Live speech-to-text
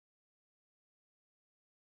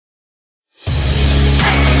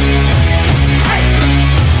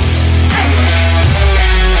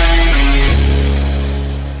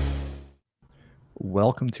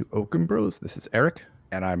Welcome to Oaken Bros. This is Eric.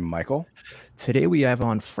 And I'm Michael. Today we have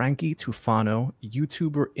on Frankie Tufano,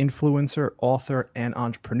 YouTuber, influencer, author, and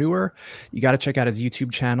entrepreneur. You got to check out his YouTube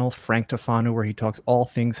channel, Frank Tufano, where he talks all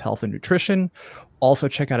things health and nutrition. Also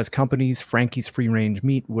check out his companies, Frankie's Free Range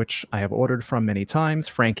Meat, which I have ordered from many times,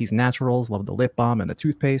 Frankie's Naturals, love the lip balm and the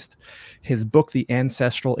toothpaste. His book, The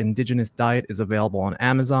Ancestral Indigenous Diet, is available on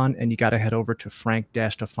Amazon, and you got to head over to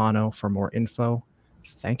Frank-Tufano for more info.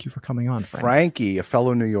 Thank you for coming on, Frank. Frankie, a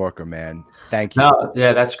fellow New Yorker, man. Thank you. No,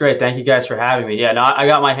 yeah, that's great. Thank you guys for having me. Yeah, no, I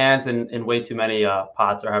got my hands in way too many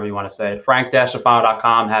pots, or however you want to say it.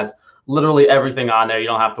 Frank-Tufano.com has literally everything on there. You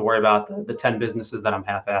don't have to worry about the 10 businesses that I'm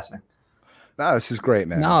half-assing. No, this is great,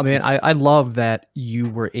 man. No, man, I love that you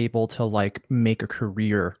were able to like make a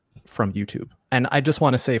career from YouTube. And I just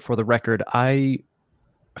want to say, for the record, I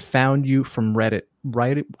found you from Reddit,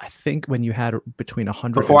 right? I think when you had between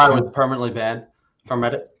 100 before I was permanently banned from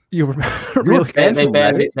Reddit. You were really they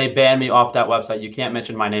banned me off that website. You can't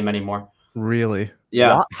mention my name anymore. Really?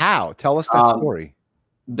 Yeah. What? How? Tell us that story.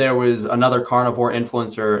 There was another carnivore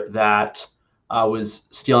influencer that was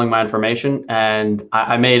stealing my information, and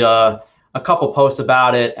I made a couple posts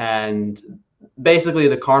about it, and basically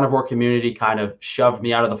the carnivore community kind of shoved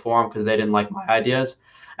me out of the forum because they didn't like my ideas.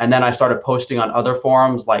 And then I started posting on other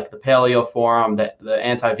forums like the Paleo forum, the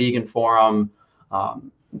anti-vegan forum.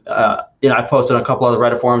 I posted on a couple other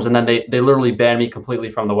Reddit forums, and then they literally banned me completely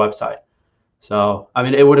from the website. So, I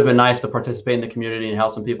mean, it would have been nice to participate in the community and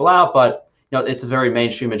help some people out, but it's a very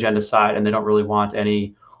mainstream agenda site, and they don't really want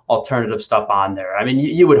any alternative stuff on there. I mean,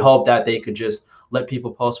 you would hope that they could just let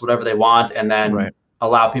people post whatever they want and then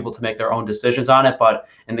allow people to make their own decisions on it. But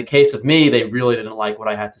in the case of me, they really didn't like what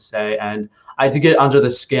I had to say. And I had to get under the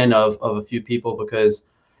skin of a few people because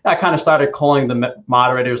I kind of started calling the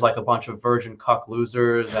moderators like a bunch of virgin cuck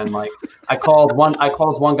losers. And like, I called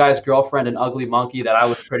one guy's girlfriend an ugly monkey, that I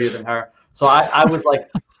was prettier than her. So I was like,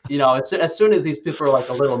 as soon as these people are like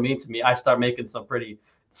a little mean to me, I start making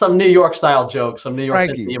some New York style jokes, some New York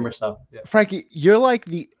humor stuff. Yeah. Frankie, you're like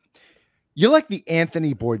the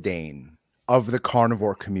Anthony Bourdain of the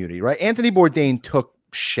carnivore community, right? Anthony Bourdain took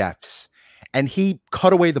chefs and he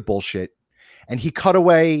cut away the bullshit, and he cut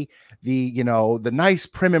away the nice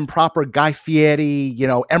prim and proper Guy Fieri,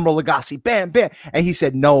 Emeril Lagasse, bam, bam. And he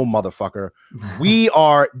said, no, motherfucker, we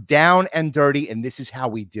are down and dirty, and this is how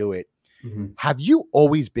we do it. Mm-hmm. Have you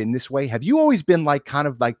always been this way? Have you always been like kind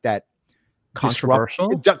of like that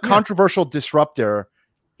controversial disruptor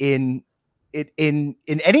in any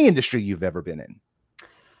industry you've ever been in?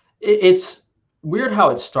 It's weird how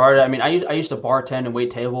it started. I mean, I used to bartend and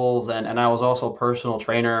wait tables, and I was also a personal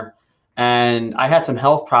trainer, and I had some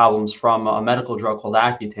health problems from a medical drug called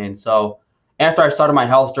Accutane. So after I started my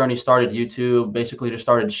health journey, started YouTube, basically just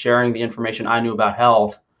started sharing the information I knew about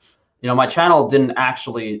health. My channel didn't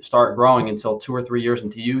actually start growing until 2 or 3 years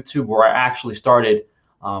into YouTube, where I actually started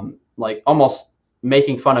like almost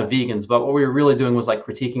making fun of vegans. But what we were really doing was like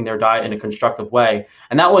critiquing their diet in a constructive way.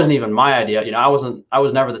 And that wasn't even my idea. I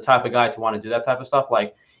was never the type of guy to want to do that type of stuff.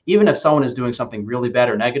 Like, even if someone is doing something really bad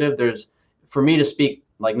or negative, for me to speak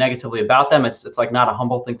like negatively about them, it's like not a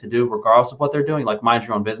humble thing to do, regardless of what they're doing. Like, mind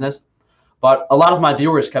your own business. But a lot of my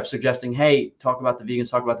viewers kept suggesting, hey, talk about the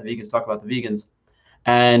vegans, talk about the vegans, talk about the vegans.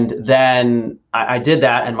 And then I did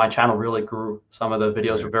that, and my channel really grew. Some of the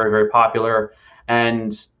videos were very, very popular.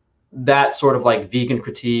 And that sort of like vegan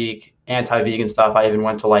critique, anti-vegan stuff, I even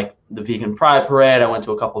went to like the Vegan Pride Parade. I went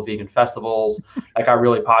to a couple of vegan festivals. I got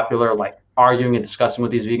really popular, like arguing and discussing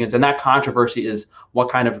with these vegans. And that controversy is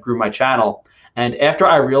what kind of grew my channel. And after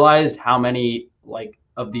I realized how many like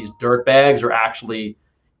of these dirtbags are actually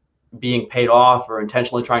being paid off or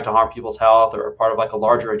intentionally trying to harm people's health or part of like a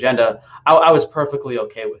larger agenda, I was perfectly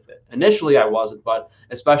okay with it. Initially, I wasn't, but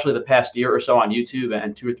especially the past year or so on YouTube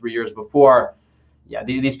and 2 or 3 years before, yeah,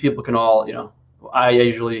 these people can all, I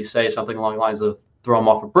usually say something along the lines of throw them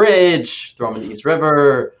off a bridge, throw them in the East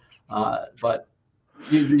River, but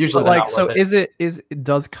usually like, so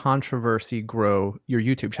does controversy grow your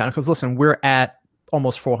YouTube channel? Because listen, we're at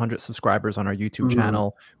almost 400 subscribers on our YouTube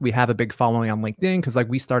channel. We have a big following on LinkedIn because like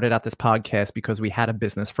we started out this podcast because we had a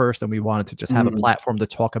business first and we wanted to just have a platform to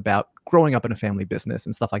talk about growing up in a family business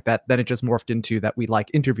and stuff like that. Then it just morphed into that we like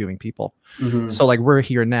interviewing people. So like we're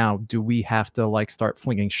here now. Do we have to like start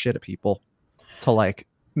flinging shit at people to like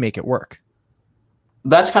make it work?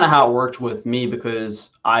 That's kind of how it worked with me,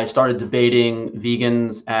 because I started debating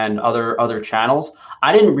vegans and other channels.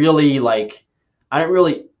 I didn't really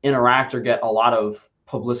interact or get a lot of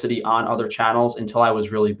publicity on other channels until I was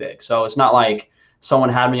really big. So it's not like someone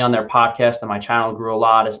had me on their podcast and my channel grew a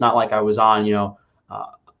lot. It's not like I was on,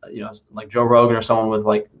 like Joe Rogan or someone with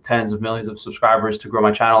like tens of millions of subscribers to grow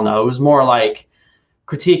my channel. No, it was more like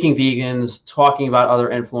critiquing vegans, talking about other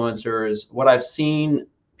influencers. What I've seen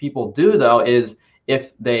people do though is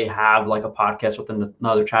if they have like a podcast with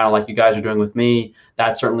another channel like you guys are doing with me,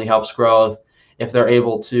 that certainly helps growth. If they're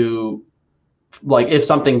able to, like, if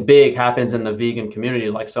something big happens in the vegan community,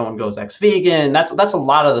 like someone goes ex-vegan, that's a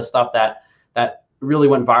lot of the stuff that really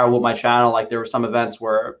went viral with my channel. Like there were some events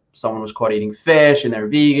where someone was caught eating fish and they're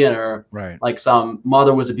vegan, or like some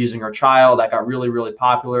mother was abusing her child, that got really, really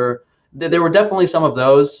popular. There were definitely some of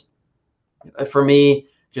those. For me,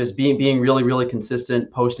 just being really, really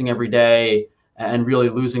consistent, posting every day, and really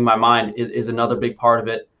losing my mind is another big part of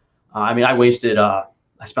it. I mean, I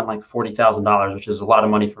spent like $40,000, which is a lot of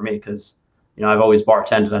money for me because, I've always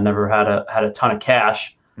bartended. I never had a ton of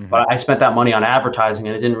cash, but I spent that money on advertising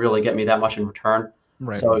and it didn't really get me that much in return.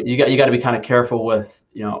 So you got to be kind of careful with,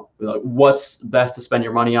 like what's best to spend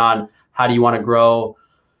your money on. How do you want to grow?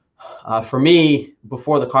 For me,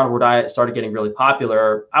 before the carnivore diet started getting really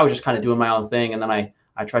popular, I was just kind of doing my own thing. And then I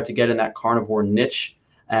tried to get in that carnivore niche,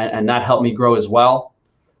 and that helped me grow as well.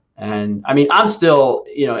 And I mean, I'm still,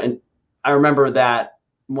 and I remember that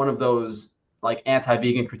one of those like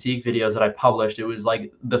anti-vegan critique videos that I published, it was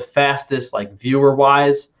like the fastest, like viewer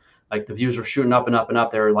wise, like the views were shooting up and up and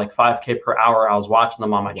up. They were like 5K per hour. I was watching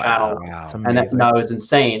them on my channel. And that was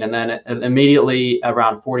insane. And then immediately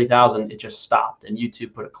around 40,000, it just stopped and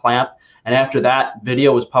YouTube put a clamp. And after that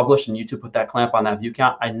video was published and YouTube put that clamp on that view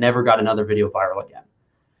count, I never got another video viral again.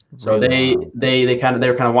 So they were kind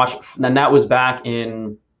of watching. And that was back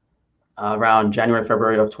in around January,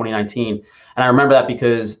 February of 2019. And I remember that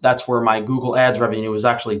because that's where my Google Ads revenue was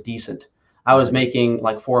actually decent. I was making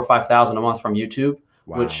like 4,000 or 5,000 a month from YouTube,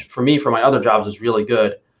 which for me, for my other jobs, is really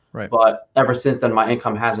good. But ever since then, my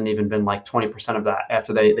income hasn't even been like 20% of that.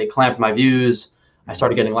 After they clamped my views, I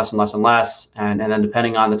started getting less and less and less. And then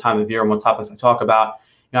depending on the time of year and what topics I talk about,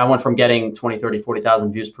 I went from getting 20, 30,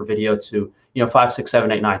 40,000 views per video to, 5, 6,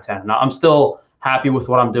 7, 8, 9, 10. Now I'm still happy with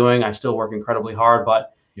what I'm doing. I still work incredibly hard,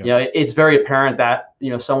 but it's very apparent that,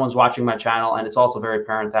 someone's watching my channel, and it's also very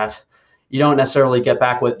apparent that you don't necessarily get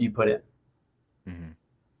back what you put in.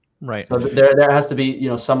 So there has to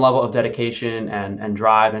be, some level of dedication and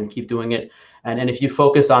drive, and keep doing it. And if you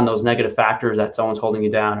focus on those negative factors that someone's holding you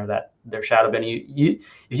down or that they're shadow banning you,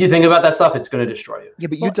 if you think about that stuff, it's going to destroy you. Yeah,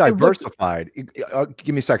 but you diversified.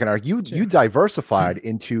 Give me a second. Are you diversified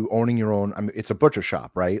into owning your own? I mean, it's a butcher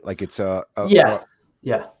shop, right? Like it's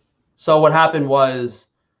yeah. So what happened was,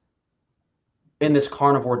 in this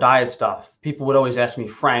carnivore diet stuff, people would always ask me,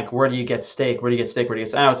 Frank, where do you get steak? Where do you get steak? Where do you get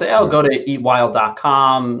steak? And I would say, go to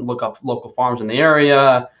eatwild.com, look up local farms in the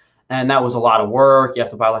area. And that was a lot of work. You have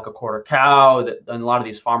to buy like a quarter cow. And a lot of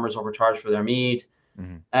these farmers overcharge for their meat.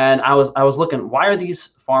 And I was looking, why are these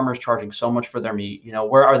farmers charging so much for their meat?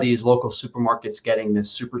 Where are these local supermarkets getting this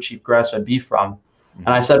super cheap grass-fed beef from? And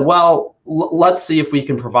I said, well, let's see if we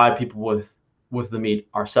can provide people with the meat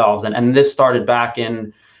ourselves. And this started back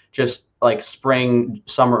in just like spring,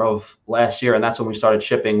 summer of last year. And that's when we started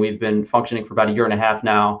shipping. We've been functioning for about a year and a half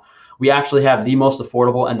now. We actually have the most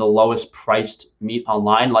affordable and the lowest priced meat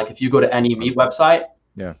online. Like if you go to any meat website,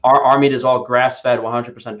 our meat is all grass-fed,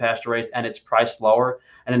 100% pasture-raised, and it's priced lower.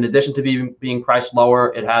 And in addition to being priced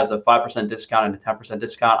lower, it has a 5% discount and a 10%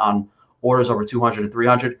 discount on orders over 200 to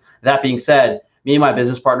 300. That being said, me and my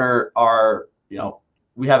business partner are,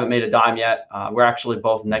 we haven't made a dime yet. We're actually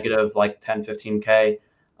both negative like 10, 15K.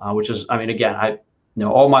 Which is, I mean, again,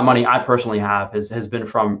 all my money I personally have has been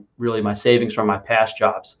from really my savings from my past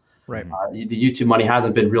jobs. The YouTube money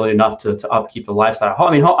hasn't been really enough to upkeep the lifestyle. I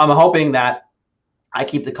mean, I'm hoping that I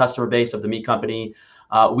keep the customer base of the meat company.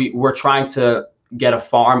 We're trying to get a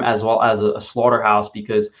farm as well as a slaughterhouse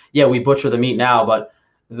because, we butcher the meat now, but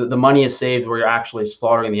the money is saved where you're actually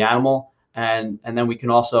slaughtering the animal. And then we can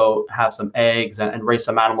also have some eggs and raise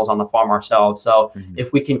some animals on the farm ourselves. So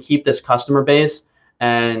if we can keep this customer base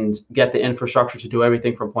and get the infrastructure to do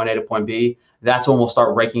everything from point A to point B, that's when we'll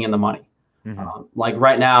start raking in the money. Like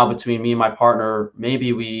right now, between me and my partner,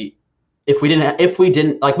 maybe we didn't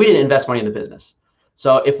invest money in the business.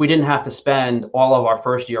 So if we didn't have to spend all of our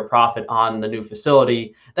first year profit on the new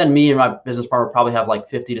facility, then me and my business partner would probably have like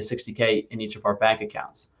 50 to 60K in each of our bank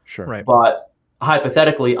accounts. But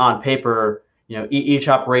hypothetically, on paper, each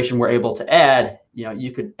operation we're able to add,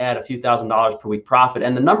 you could add a few $1,000s per week profit,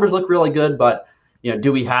 and the numbers look really good, but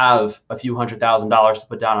do we have a few $100,000 to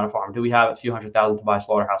put down on a farm? Do we have a few $100,000 to buy a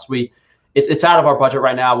slaughterhouse? It's out of our budget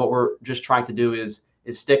right now. What we're just trying to do is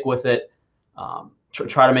stick with it,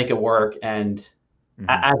 try to make it work. And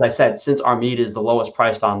as I said, since our meat is the lowest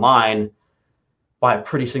priced online, by a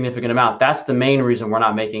pretty significant amount. That's the main reason we're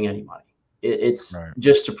not making any money. It's Right.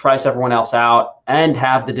 just to price everyone else out and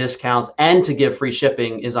have the discounts and to give free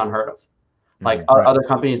shipping is unheard of. Like Right. other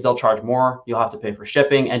companies, they'll charge more. You'll have to pay for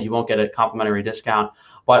shipping and you won't get a complimentary discount.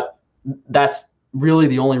 But that's really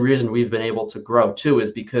the only reason we've been able to grow too,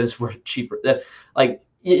 is because we're cheaper. Like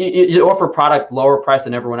you offer product lower price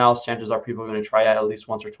than everyone else, chances are people are going to try it at least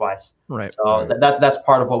once or twice. Right. So Right. that's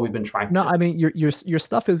part of what we've been trying to No, do. I mean your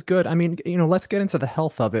stuff is good. I mean, let's get into the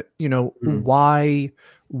health of it. Mhm.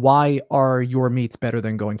 Why are your meats better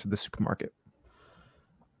than going to the supermarket?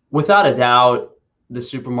 Without a doubt, the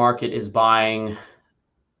supermarket is buying.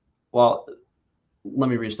 Well, let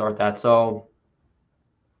me restart that. So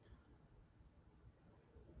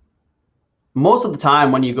most of the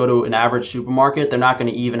time when you go to an average supermarket, they're not going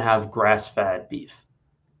to even have grass-fed beef.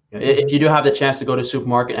 If you do have the chance to go to a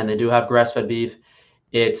supermarket and they do have grass-fed beef,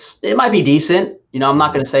 it might be decent. I'm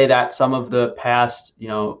not going to say that some of the past,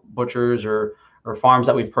 butchers or farms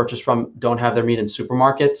that we've purchased from don't have their meat in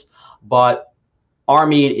supermarkets, but our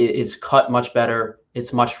meat is cut much better.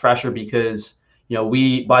 It's much fresher because,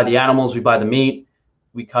 we buy the animals, we buy the meat,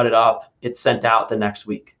 we cut it up, it's sent out the next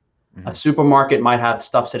week. A supermarket might have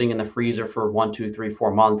stuff sitting in the freezer for 1, 2, 3, 4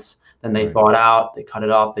 months. Then they thaw it out, they cut it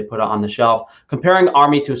up, they put it on the shelf. Comparing our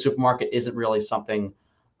meat to a supermarket isn't really something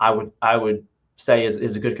I would say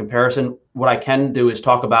is a good comparison. What I can do is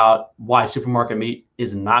talk about why supermarket meat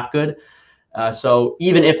is not good. So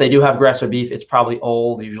even if they do have grass-fed beef, it's probably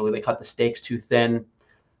old. Usually they cut the steaks too thin.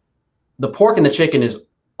 The pork and the chicken is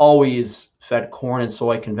always fed corn and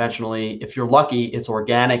soy conventionally. If you're lucky, it's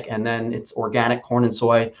organic, and then it's organic corn and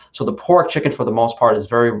soy. So the pork, chicken, for the most part, is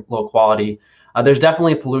very low quality. There's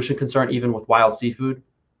definitely a pollution concern even with wild seafood.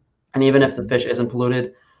 And even if the fish isn't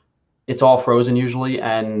polluted, it's all frozen usually,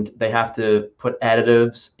 and they have to put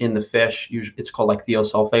additives in the fish. It's called like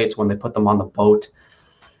thiosulfates when they put them on the boat.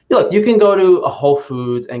 Look, you can go to a Whole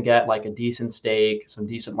Foods and get like a decent steak, some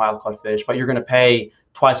decent wild caught fish, but you're going to pay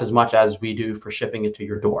twice as much as we do for shipping it to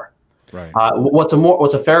your door. Right. What's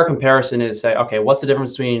a fair comparison is say, okay, what's the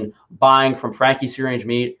difference between buying from Frankie's Free Range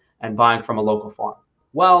Meat and buying from a local farm?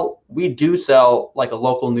 Well, we do sell like a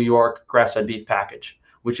local New York grass-fed beef package,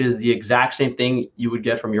 which is the exact same thing you would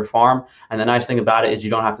get from your farm. And the nice thing about it is you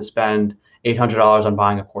don't have to spend $800 on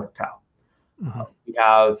buying a quarter cow. We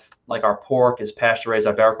have like our pork is pasture-raised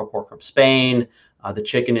Iberico pork from Spain. The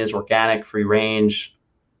chicken is organic, free range,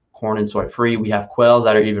 corn and soy free. We have quails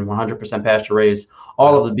that are even 100% pasture raised.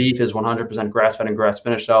 All of the beef is 100% grass-fed and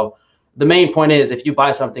grass-finished. So the main point is, if you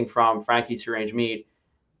buy something from Frankie's Free Range Meat,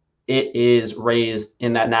 it is raised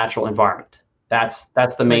in that natural environment. That's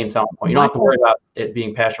the main selling point. You don't have to worry about it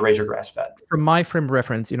being pasture raised or grass-fed. From my frame of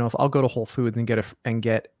reference, if I'll go to Whole Foods and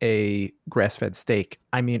get a grass-fed steak,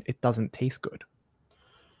 I mean, it doesn't taste good.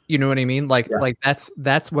 You know what I mean? Like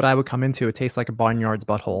that's what I would come into. It tastes like a barnyard's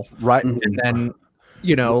butthole. Right. And then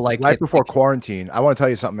right before quarantine, I want to tell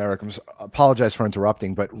you something, Eric. Apologize for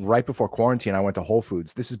interrupting, but right before quarantine, I went to Whole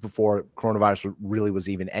Foods. This is before coronavirus really was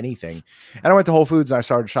even anything. And I went to Whole Foods and I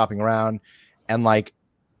started shopping around, and like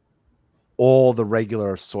all the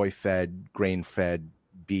regular soy-fed, grain-fed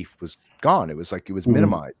beef was gone. It was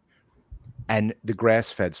minimized. And the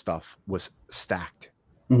grass-fed stuff was stacked.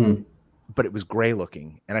 But it was gray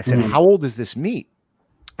looking. And I said, how old is this meat?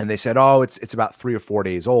 And they said, oh, it's about 3 or 4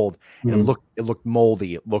 days old. And it looked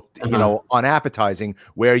moldy. It looked, unappetizing,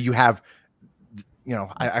 where you have,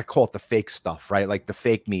 I call it the fake stuff, right? Like the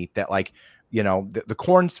fake meat that the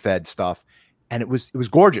corn fed stuff. And it was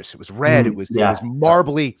gorgeous. It was red. It was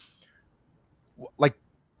marbly. Like,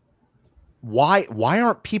 why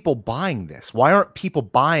aren't people buying this? Why aren't people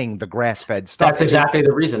buying the grass-fed stuff? That's exactly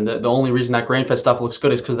the reason. The only reason that grain-fed stuff looks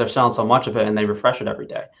good is because they're selling so much of it and they refresh it every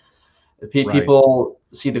day. People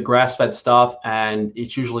see the grass-fed stuff and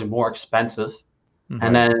it's usually more expensive.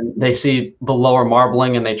 And then they see the lower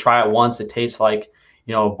marbling and they try it once. It tastes like,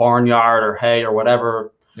 barnyard or hay or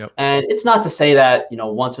whatever. And it's not to say that,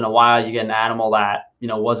 once in a while you get an animal that,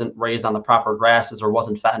 wasn't raised on the proper grasses or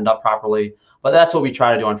wasn't fattened up properly. But that's what we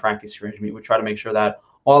try to do on Frankie's Free Range Meat. We try to make sure that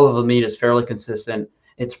all of the meat is fairly consistent.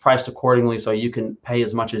 It's priced accordingly, so you can pay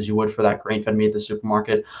as much as you would for that grain-fed meat at the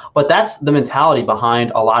supermarket. But that's the mentality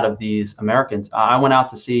behind a lot of these Americans. I went out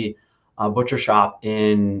to see a butcher shop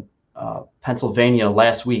in Pennsylvania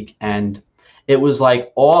last week, and it was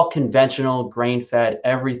like all conventional grain-fed,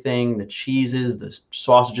 everything, the cheeses, the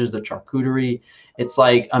sausages, the charcuterie. It's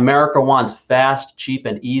like America wants fast, cheap,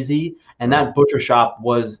 and easy, and that butcher shop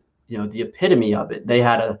was the epitome of it. They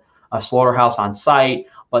had a slaughterhouse on site.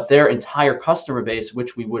 but their entire customer base,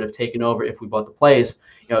 which we would have taken over if we bought the place,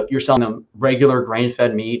 you're selling them regular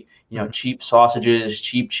grain-fed meat, cheap sausages,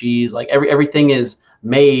 cheap cheese, like everything is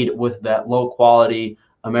made with that low quality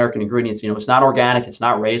American ingredients. It's not organic, it's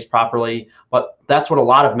not raised properly, but that's what a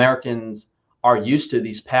lot of Americans are used to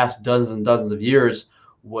these past dozens and dozens of years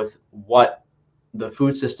with what the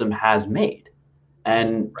food system has made.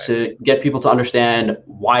 And to get people to understand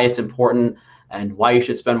why it's important and why you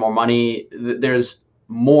should spend more money, there's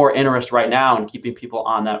more interest right now in keeping people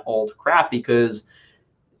on that old crap, because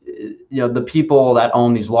the people that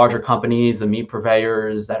own these larger companies, the meat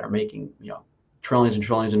purveyors that are making trillions and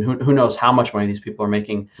trillions, and who knows how much money these people are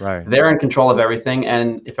making. Right. They're in control of everything.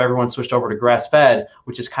 And if everyone switched over to grass-fed,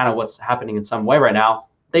 which is kind of what's happening in some way right now,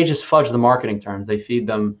 they just fudge the marketing terms. They feed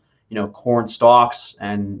them, corn stalks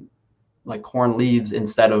and like corn leaves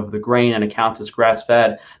instead of the grain, and it counts as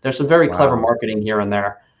grass-fed. There's some very clever marketing here and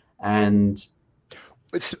there. And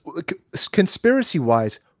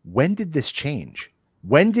conspiracy-wise, when did this change?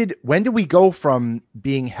 When did we go from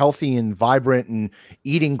being healthy and vibrant and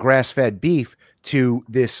eating grass-fed beef to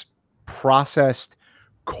this processed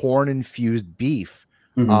corn-infused beef?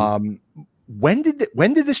 Mm-hmm. When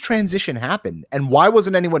did this transition happen, and why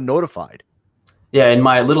wasn't anyone notified? Yeah, in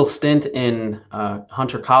my little stint in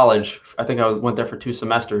Hunter College, I think went there for 2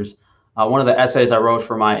 semesters. One of the essays I wrote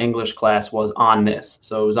for my English class was on this.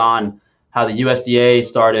 So it was on how the USDA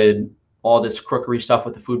started all this crookery stuff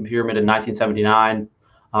with the food pyramid in 1979.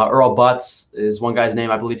 Earl Butz is one guy's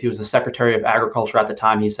name. I believe he was the Secretary of Agriculture at the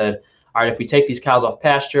time. He said, all right, if we take these cows off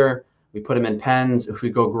pasture, we put them in pens. If we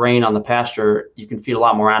go grain on the pasture, you can feed a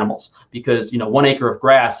lot more animals, because 1 acre of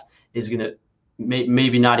grass is going to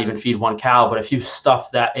maybe not even feed 1 cow. But if you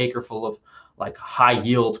stuff that acre full of like high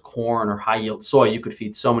yield corn or high yield soy, you could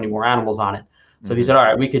feed so many more animals on it. So he said, all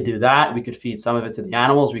right, we could do that. We could feed some of it to the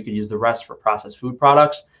animals. We could use the rest for processed food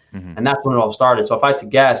products. And that's when it all started. So if I had to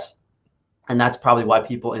guess, and that's probably why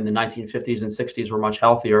people in the 1950s and 60s were much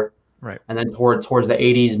healthier. Right. And then towards the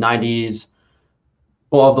 80s, 90s,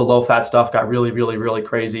 all of the low fat stuff got really, really, really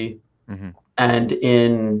crazy. And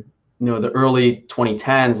in the early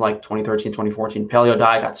 2010s, like 2013, 2014, paleo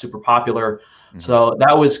diet got super popular. So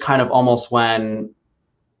that was kind of almost when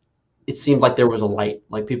it seemed like there was a light,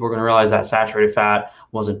 like people were going to realize that saturated fat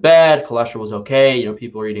wasn't bad, cholesterol was okay.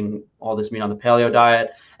 People are eating all this meat on the paleo diet,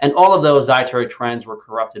 and all of those dietary trends were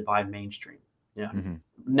corrupted by mainstream.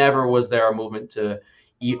 Never was there a movement to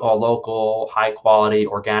eat all local, high quality,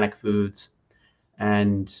 organic foods.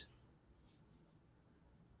 And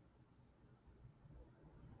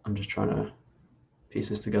I'm just trying to piece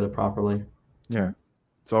this together properly. Yeah,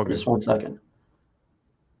 it's all good. Just 1 second.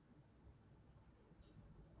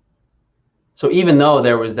 So even though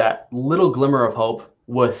there was that little glimmer of hope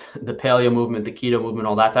with the paleo movement, the keto movement,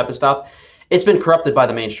 all that type of stuff, it's been corrupted by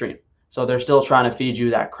the mainstream. So they're still trying to feed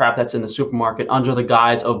you that crap that's in the supermarket under the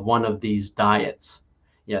guise of one of these diets.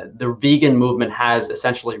 Yeah, the vegan movement has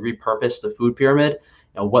essentially repurposed the food pyramid.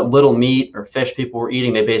 What little meat or fish people were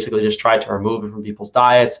eating, they basically just tried to remove it from people's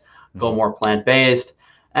diets, go more plant-based.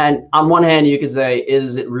 And on one hand, you could say,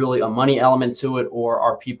 is it really a money element to it, or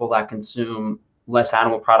are people that consume less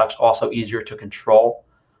animal products also easier to control?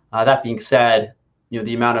 That being said,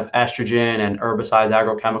 the amount of estrogen and herbicides,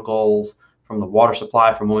 agrochemicals from the water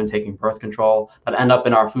supply from women taking birth control that end up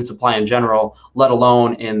in our food supply in general, let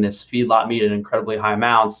alone in this feedlot meat in incredibly high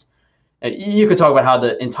amounts. You could talk about how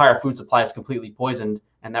the entire food supply is completely poisoned,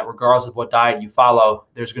 and that regardless of what diet you follow,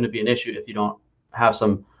 there's going to be an issue if you don't have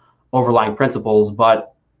some overlying principles.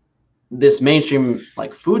 But this mainstream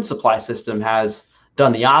food supply system has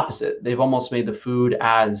done the opposite. They've almost made the food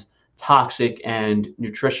as toxic and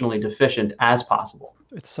nutritionally deficient as possible.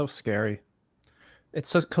 It's so scary. It's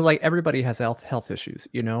so, because everybody has health issues,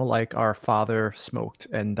 like our father smoked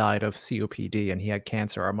and died of COPD and he had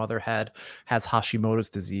cancer. Our mother has Hashimoto's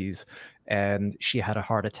disease and she had a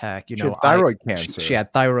heart attack. She had thyroid cancer. She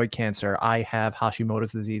had thyroid cancer. I have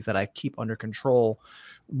Hashimoto's disease that I keep under control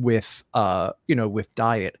with with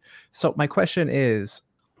diet. So my question is,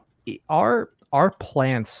 are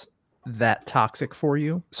plants that toxic for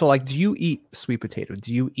you? So do you eat sweet potato?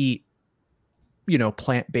 Do you eat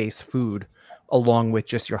plant-based food along with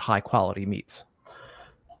just your high quality meats?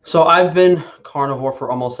 So I've been carnivore for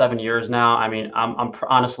almost 7 years now. I mean, I'm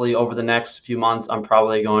honestly, over the next few months, I'm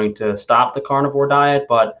probably going to stop the carnivore diet.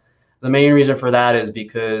 But the main reason for that is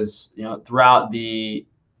because, throughout the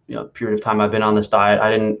period of time I've been on this diet, I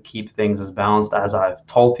didn't keep things as balanced as I've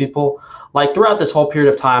told people. Throughout this whole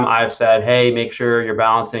period of time, I've said, hey, make sure you're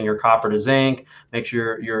balancing your copper to zinc, make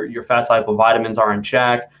sure your fat soluble vitamins are in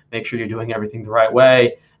check, make sure you're doing everything the right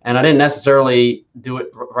way. And I didn't necessarily do it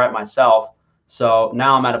right myself. So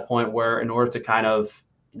now I'm at a point where, in order to kind of,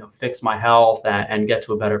 fix my health and get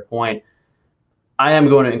to a better point, I am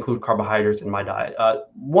going to include carbohydrates in my diet.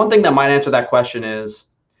 One thing that might answer that question is,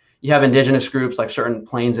 you have indigenous groups like certain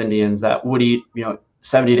Plains Indians that would eat,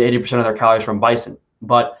 70 to 80% of their calories from bison.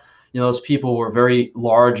 But, those people were very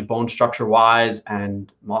large bone structure wise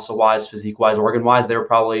and muscle wise, physique wise, organ wise. They were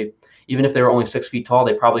probably, even if they were only 6 feet tall,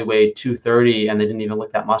 they probably weighed 230 and they didn't even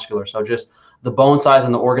look that muscular. So just the bone size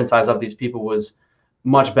and the organ size of these people was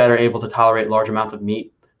much better able to tolerate large amounts of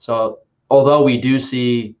meat. So although we do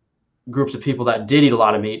see groups of people that did eat a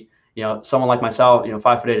lot of meat, someone like myself,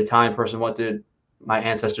 5'8" Italian person, what did my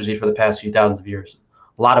ancestors eat for the past few thousands of years?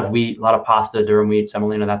 A lot of wheat, a lot of pasta, durum wheat,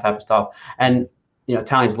 semolina, that type of stuff. And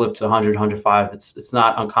Italians live to 100, 105. It's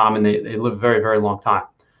not uncommon. They live a very, very long time.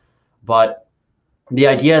 But the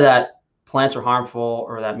idea that plants are harmful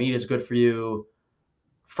or that meat is good for you,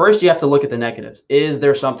 first you have to look at the negatives. Is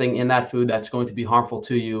there something in that food that's going to be harmful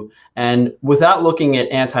to you? And without looking at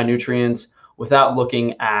anti-nutrients, without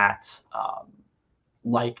looking at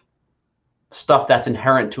like stuff that's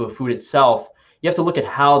inherent to a food itself, you have to look at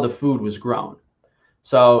how the food was grown.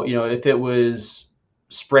 So, if it was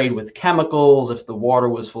sprayed with chemicals, if the water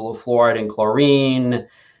was full of fluoride and chlorine,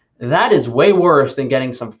 that is way worse than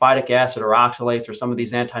getting some phytic acid or oxalates or some of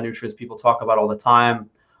these anti-nutrients people talk about all the time.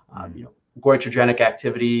 Goitrogenic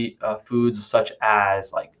activity foods such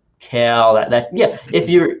as like kale, if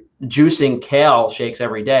you're juicing kale shakes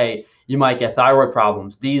every day, you might get thyroid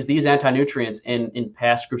problems. These anti-nutrients in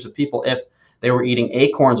past groups of people, if they were eating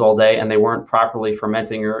acorns all day and they weren't properly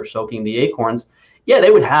fermenting or soaking the acorns,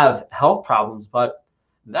 they would have health problems, but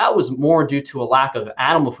that was more due to a lack of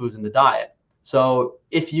animal foods in the diet. So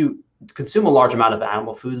if you consume a large amount of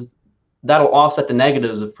animal foods, that'll offset the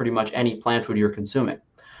negatives of pretty much any plant food you're consuming.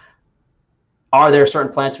 Are there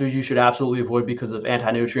certain plant foods you should absolutely avoid because of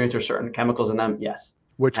anti-nutrients or certain chemicals in them? Yes.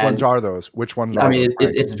 Which ones are those? Which ones are those?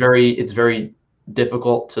 It's very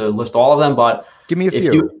difficult to list all of them, but give me a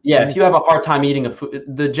few. If you have a hard time eating a food,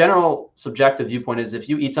 the general subjective viewpoint is if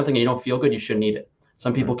you eat something and you don't feel good, you shouldn't eat it.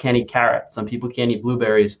 Some people can't eat carrots. Some people can't eat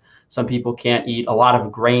blueberries. Some people can't eat a lot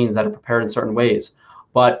of grains that are prepared in certain ways.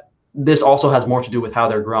 But this also has more to do with how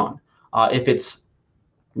they're grown. If it's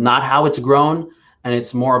not how it's grown and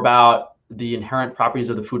it's more about the inherent properties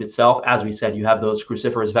of the food itself, as we said, you have those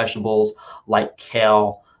cruciferous vegetables like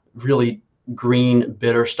kale, really green,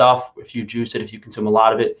 bitter stuff. If you juice it, if you consume a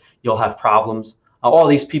lot of it, you'll have problems. All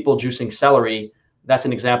these people juicing celery, that's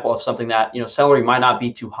an example of something that, celery might not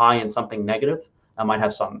be too high in something negative. That might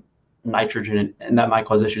have some nitrogen in, and that might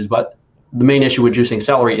cause issues. But the main issue with juicing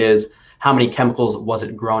celery is how many chemicals was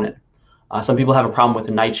it grown in. Some people have a problem with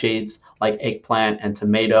the nightshades like eggplant and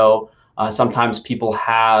tomato. Sometimes people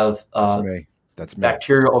have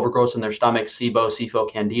bacterial overgrowth in their stomach,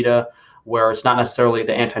 SIBO, candida, where it's not necessarily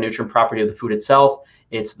the anti-nutrient property of the food itself.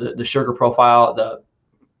 It's the sugar profile. The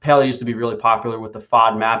paleo used to be really popular with the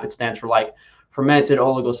FODMAP. It stands for like fermented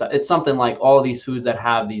oligosaccharides. It's something like all of these foods that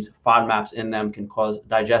have these FODMAPs in them can cause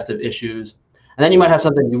digestive issues. And then you might have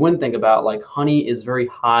something you wouldn't think about, like honey is very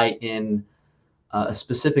high in a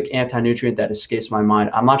specific anti-nutrient that escapes my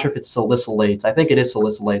mind. I'm not sure if it's salicylates. I think it is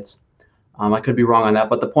salicylates. I could be wrong on that.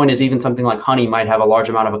 But the point is, even something like honey might have a large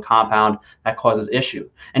amount of a compound that causes issue.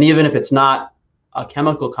 And even if it's not a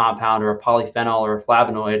chemical compound or a polyphenol or a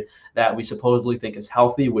flavonoid that we supposedly think is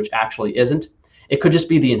healthy, which actually isn't, it could just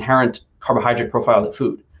be the inherent carbohydrate profile of the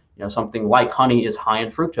food. Something like honey is high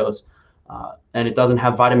in fructose, and it doesn't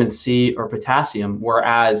have vitamin C or potassium,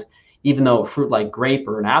 whereas even though a fruit like grape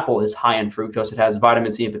or an apple is high in fructose, it has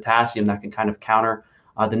vitamin C and potassium that can kind of counter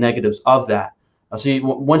the negatives of that.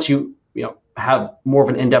 Once you have more of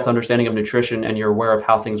an in-depth understanding of nutrition and you're aware of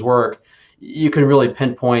how things work, you can really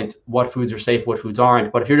pinpoint what foods are safe, what foods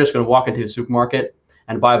aren't. But if you're just going to walk into a supermarket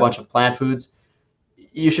and buy a bunch of plant foods,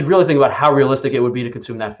 you should really think about how realistic it would be to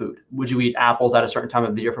consume that food. Would you eat apples at a certain time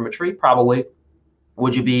of the year from a tree? Probably.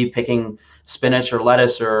 Would you be picking spinach or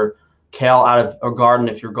lettuce or kale out of a garden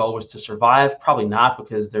if your goal was to survive? Probably not,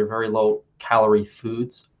 because they're very low calorie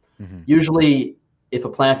foods. Mm-hmm. Usually, if a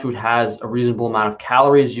plant food has a reasonable amount of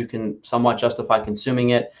calories, you can somewhat justify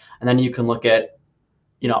consuming it. And then you can look at,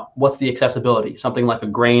 what's the accessibility? Something like a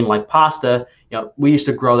grain like pasta, we used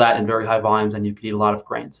to grow that in very high volumes and you could eat a lot of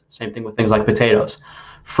grains. Same thing with things like potatoes.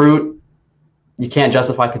 Fruit, you can't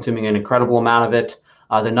justify consuming an incredible amount of it.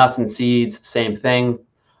 The nuts and seeds, same thing.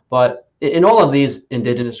 But in all of these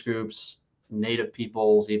indigenous groups, native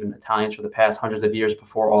peoples, even Italians for the past hundreds of years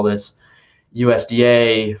before all this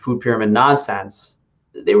USDA food pyramid nonsense,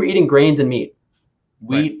 they were eating grains and meat.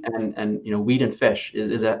 Wheat and wheat and fish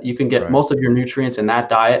is you can get most of your nutrients in that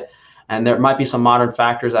diet. And there might be some modern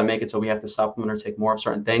factors that make it so we have to supplement or take more of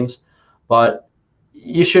certain things, but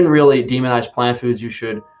you shouldn't really demonize plant foods. You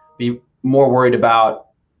should be more worried about,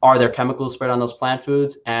 are there chemicals spread on those plant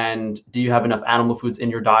foods? And do you have enough animal foods in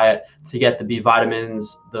your diet to get the B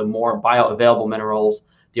vitamins, the more bioavailable minerals,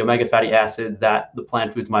 the omega fatty acids that the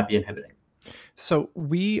plant foods might be inhibiting? So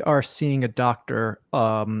we are seeing a doctor,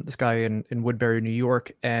 this guy in Woodbury, New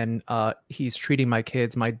York, and he's treating my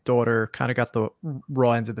kids. My daughter kind of got the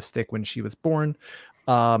raw ends of the stick when she was born.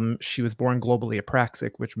 She was born globally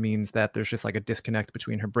apraxic, which means that there's just like a disconnect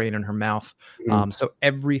between her brain and her mouth. So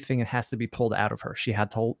everything has to be pulled out of her. She had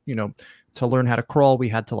to, to learn how to crawl, we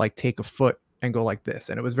had to like take a foot and go like this.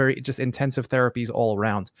 And it was very just intensive therapies all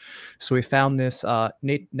around. So we found this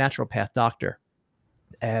naturopath doctor.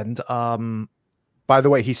 And by the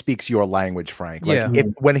way, he speaks your language, Frank. Like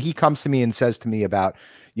when he comes to me and says to me about,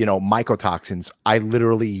 mycotoxins, I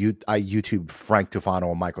literally YouTube Frank Tufano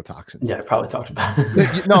on mycotoxins. Yeah, I probably talked about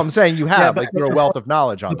it. No, I'm saying you have, you're a wealth of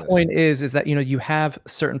knowledge on this. The point is that, you have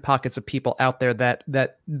certain pockets of people out there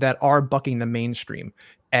that are bucking the mainstream.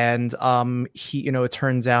 And it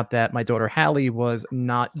turns out that my daughter Hallie was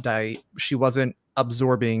she wasn't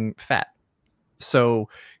absorbing fat. So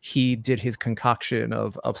he did his concoction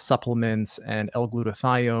of supplements and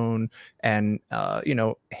L-glutathione and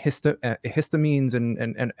histamines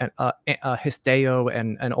and histeo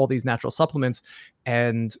and all these natural supplements,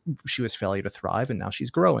 and she was failure to thrive, and now she's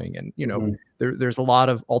growing. And there's a lot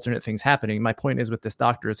of alternate things happening. My point is with this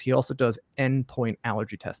doctor is he also does endpoint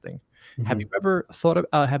allergy testing. Have you ever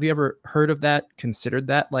have you ever heard of that? Considered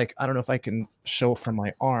that? Like, I don't know if I can show from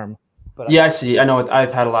my arm. But I see. I know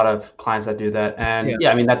I've had a lot of clients that do that. And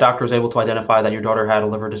I mean, that doctor was able to identify that your daughter had a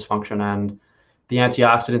liver dysfunction, and the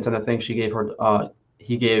antioxidants and the things he gave her,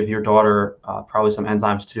 he gave your daughter probably some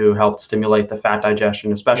enzymes to help stimulate the fat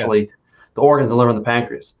digestion, especially the organs, the liver and the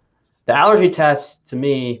pancreas. The allergy tests, to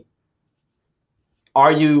me,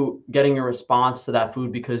 are you getting a response to that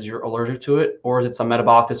food because you're allergic to it? Or is it some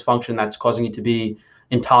metabolic dysfunction that's causing you to be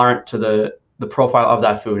intolerant to the profile of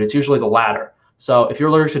that food? It's usually the latter. So if you're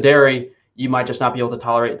allergic to dairy, you might just not be able to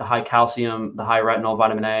tolerate the high calcium, the high retinol,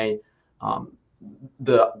 vitamin A,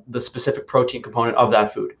 the specific protein component of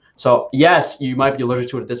that food. So yes, you might be allergic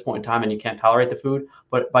to it at this point in time and you can't tolerate the food,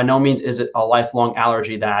 but by no means is it a lifelong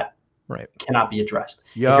allergy that cannot be addressed.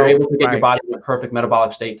 If you're able to get your body in a perfect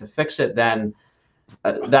metabolic state to fix it, then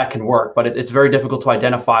that can work, but it's very difficult to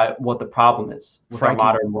identify what the problem is with our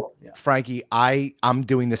modern world. Frankie, I'm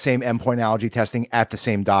doing the same endpoint allergy testing at the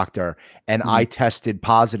same doctor, and I tested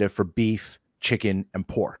positive for beef, chicken, and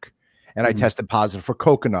pork. And I tested positive for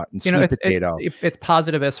coconut and sweet potato. It's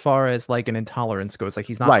positive as far as like an intolerance goes. Like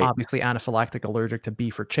he's not obviously anaphylactic allergic to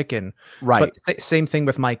beef or chicken. Right. But same thing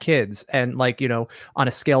with my kids. And like, on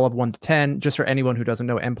a scale of 1 to 10, just for anyone who doesn't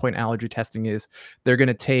know what endpoint allergy testing is, they're going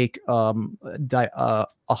to take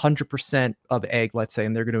 100% of egg, let's say,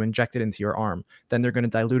 and they're going to inject it into your arm. Then they're going to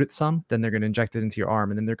dilute it some, then they're going to inject it into your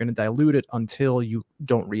arm, and then they're going to dilute it until you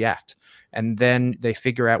don't react. And then they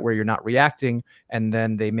figure out where you're not reacting, and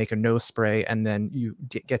then they make a nose spray, and then you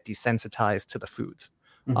get desensitized to the foods.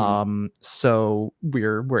 So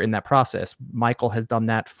we're in that process. Michael has done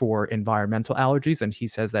that for environmental allergies, and he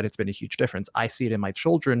says that it's been a huge difference. I see it in my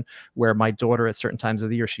children, where my daughter at certain times of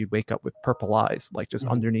the year, she'd wake up with purple eyes, like just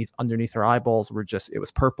underneath her eyeballs it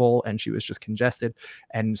was purple, and she was just congested.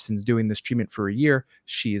 And since doing this treatment for a year,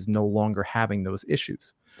 she is no longer having those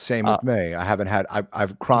issues. Same with me.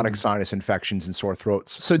 I've chronic sinus infections and sore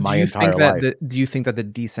throats. So do you think that the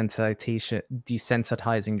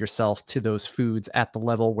desensitizing yourself to those foods at the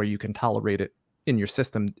level where you can tolerate it in your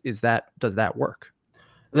system, does that work?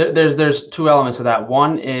 There's two elements of that.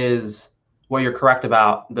 One is what you're correct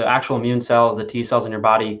about, the actual immune cells, the T cells in your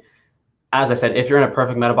body. As I said, if you're in a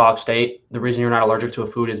perfect metabolic state, the reason you're not allergic to a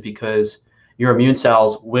food is because your immune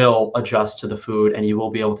cells will adjust to the food and you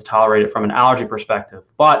will be able to tolerate it from an allergy perspective.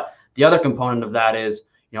 But the other component of that is,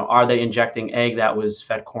 are they injecting egg that was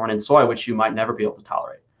fed corn and soy, which you might never be able to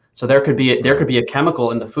tolerate? So there could be a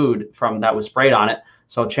chemical in the food that was sprayed on it.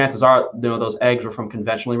 So chances are, those eggs were from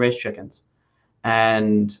conventionally raised chickens,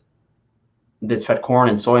 and it's fed corn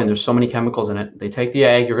and soy, and there's so many chemicals in it. They take the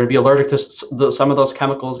egg, you're going to be allergic to some of those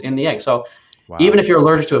chemicals in the egg. So even if you're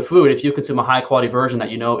allergic to a food, if you consume a high quality version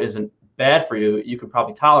that isn't bad for you, you could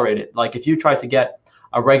probably tolerate it. Like if you try to get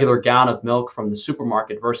a regular gallon of milk from the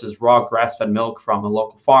supermarket versus raw grass-fed milk from a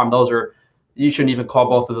local farm, you shouldn't even call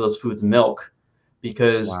both of those foods milk,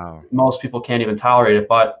 because most people can't even tolerate it.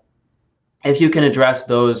 But if you can address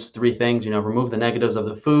those three things, remove the negatives of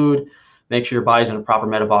the food, make sure your body's in a proper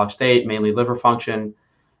metabolic state, mainly liver function,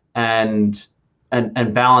 and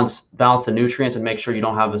and balance the nutrients and make sure you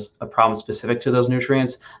don't have a problem specific to those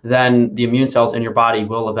nutrients, then the immune cells in your body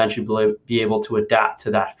will eventually be able to adapt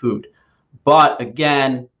to that food. But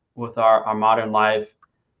again, with our modern life,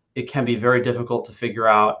 it can be very difficult to figure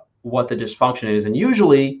out what the dysfunction is. And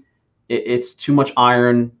usually it's too much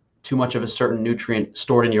iron, too much of a certain nutrient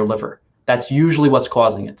stored in your liver. That's usually what's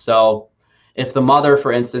causing it. So if the mother,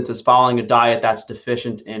 for instance, is following a diet that's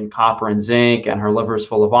deficient in copper and zinc, and her liver is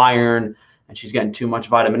full of iron, and she's getting too much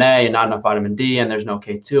vitamin A and not enough vitamin D, and there's no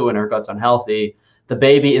K2, and her gut's unhealthy, the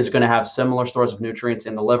baby is going to have similar stores of nutrients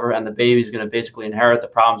in the liver, and the baby is going to basically inherit the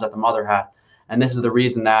problems that the mother had. And this is the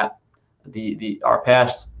reason that our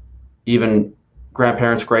past, even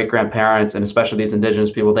grandparents, great grandparents, and especially these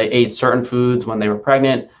indigenous people, they ate certain foods when they were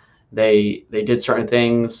pregnant. They did certain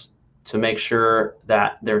things to make sure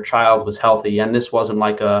that their child was healthy. And this wasn't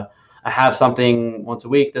like I have something once a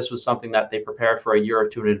week. This was something that they prepared for a year or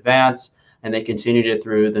two in advance, and they continued it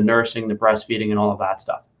through the nursing, the breastfeeding, and all of that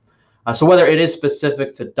stuff. So whether it is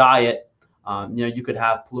specific to diet, you could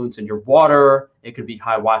have pollutants in your water. It could be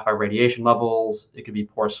high Wi-Fi radiation levels. It could be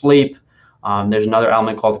poor sleep. There's another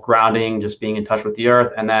element called grounding, just being in touch with the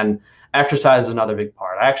earth. And then exercise is another big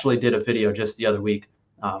part. I actually did a video just the other week,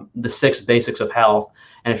 the 6 basics of health.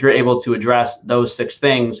 And if you're able to address those 6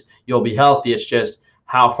 things, you'll be healthy. It's just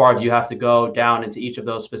how far do you have to go down into each of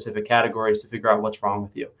those specific categories to figure out what's wrong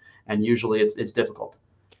with you. And usually it's difficult.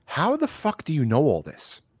 How the fuck do you know all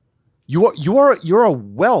this? You're a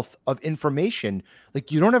wealth of information.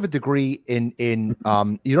 Like, you don't have a degree in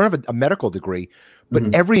you don't have a medical degree, but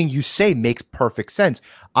everything you say makes perfect sense.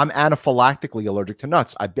 I'm anaphylactically allergic to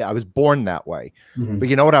nuts. I was born that way. But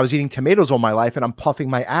you know what? I was eating tomatoes all my life, and I'm puffing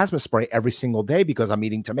my asthma spray every single day because I'm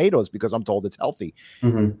eating tomatoes because I'm told it's healthy.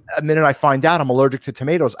 The minute I find out I'm allergic to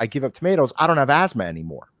tomatoes, I give up tomatoes. I don't have asthma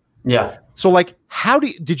anymore. Yeah. So, like,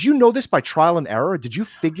 did you know this by trial and error? Did you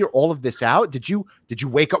figure all of this out? Did you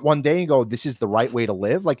wake up one day and go, this is the right way to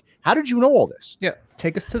live? Like, how did you know all this? Yeah.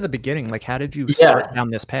 Take us to the beginning. Like, how did you start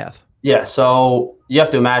down this path? Yeah. So you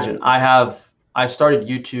have to imagine, I started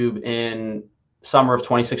YouTube in summer of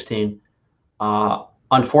 2016.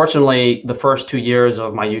 Unfortunately, the first 2 years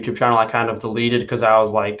of my YouTube channel, I kind of deleted because I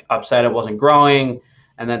was like upset it wasn't growing.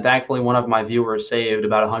 And then thankfully, one of my viewers saved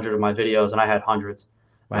about 100 of my videos, and I had hundreds.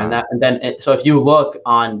 Wow. So if you look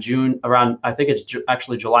on I think it's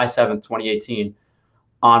actually July 7th, 2018,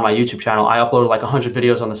 on my YouTube channel, I uploaded like 100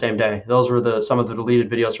 videos on the same day. Those were some of the deleted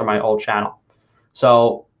videos from my old channel.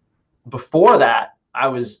 So before that, I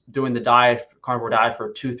was doing the carnivore diet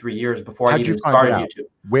for 2-3 years before I even started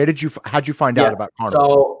YouTube. How'd you find out about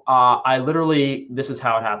carnivore? So this is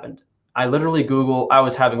how it happened. I literally Googled, I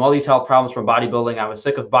was having all these health problems from bodybuilding. I was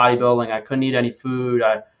sick of bodybuilding. I couldn't eat any food.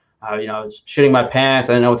 I was shitting my pants.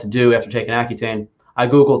 I didn't know what to do after taking Accutane. I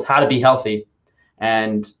Googled how to be healthy.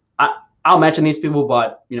 And I'll mention these people,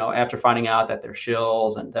 but, after finding out that they're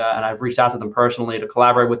shills and I've reached out to them personally to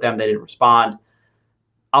collaborate with them, they didn't respond.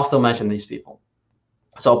 I'll still mention these people.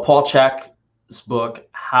 So Paul Chek's book,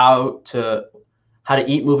 How to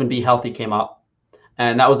Eat, Move, and Be Healthy came up.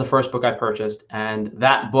 And that was the first book I purchased. And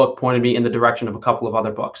that book pointed me in the direction of a couple of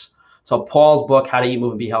other books. So Paul's book, How to Eat,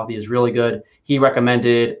 Move, and Be Healthy, is really good. He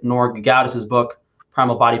recommended Nora Gedgaudas' book,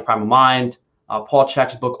 Primal Body, Primal Mind. Paul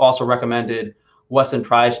Chek's book also recommended Weston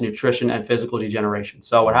Price, Nutrition and Physical Degeneration.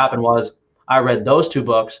 So what happened was I read those 2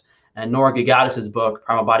 books, and Nora Gedgaudas' book,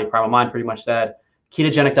 Primal Body, Primal Mind, pretty much said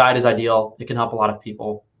ketogenic diet is ideal. It can help a lot of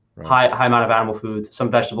people. Right. High amount of animal foods, some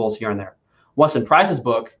vegetables here and there. Weston Price's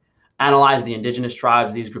book analyzed the indigenous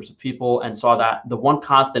tribes, these groups of people, and saw that the one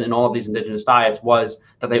constant in all of these indigenous diets was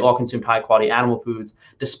that they all consumed high quality animal foods,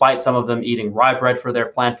 despite some of them eating rye bread for their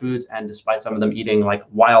plant foods and despite some of them eating like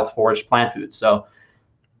wild foraged plant foods. So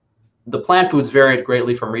the plant foods varied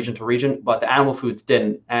greatly from region to region, but the animal foods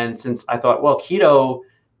didn't. And since I thought, well, keto,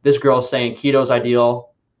 this girl is saying keto is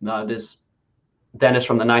ideal. This dentist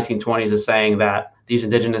from the 1920s is saying that these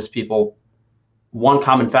indigenous people, one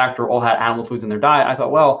common factor, all had animal foods in their diet. I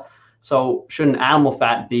thought, well, so shouldn't animal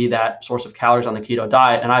fat be that source of calories on the keto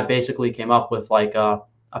diet? And I basically came up with like a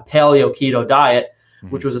paleo keto diet,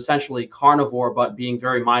 which was essentially carnivore, but being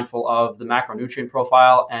very mindful of the macronutrient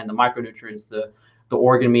profile and the micronutrients, the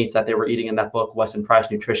organ meats that they were eating in that book, Weston Price,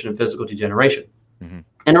 Nutrition and Physical Degeneration.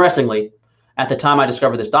 Interestingly, at the time I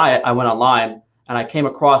discovered this diet, I went online and I came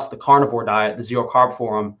across the carnivore diet, the Zero Carb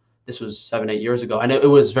Forum. This was 7-8 years ago. And it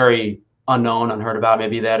was very unknown, unheard about.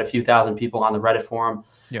 Maybe they had a few thousand people on the Reddit forum.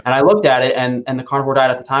 Yep. And I looked at it, and the carnivore diet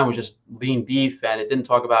at the time was just lean beef, and it didn't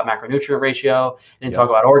talk about macronutrient ratio, it didn't talk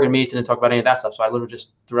about organ meats, it didn't talk about any of that stuff. So I literally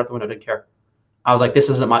just threw it out the window, didn't care. I was like, this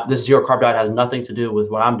Zero Carb diet has nothing to do with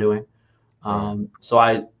what I'm doing. So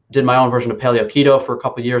I did my own version of paleo keto for a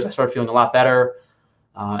couple of years. I started feeling a lot better.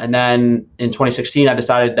 And then in 2016, I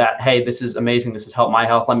decided that, hey, this is amazing. This has helped my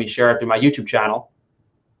health. Let me share it through my YouTube channel.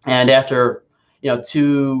 And after,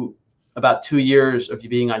 about 2 years of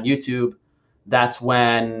being on YouTube, that's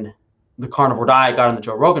when the carnivore diet got on the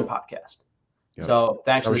Joe Rogan podcast. Yep. So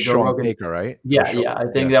thanks to the Joe Rogan Baker, right? Yeah. I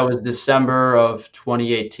think that was December of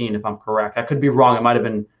 2018, if I'm correct. I could be wrong. It might have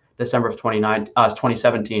been December of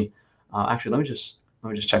 2017. Actually, let me just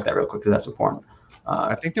check that real quick because that's important.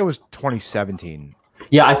 I think that was 2017.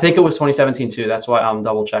 Yeah, I think it was 2017 too. That's why I'm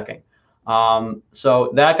double checking.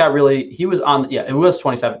 So that got he was on. Yeah, it was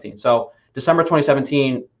 2017. So December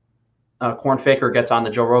 2017, Corn Faker gets on the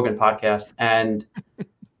Joe Rogan podcast, and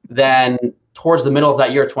then towards the middle of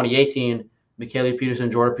that year, 2018, Mikhaila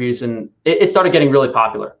Peterson, Jordan Peterson, it started getting really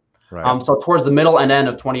popular. Right. So towards the middle and end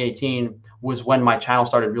of 2018 was when my channel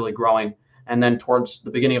started really growing, and then towards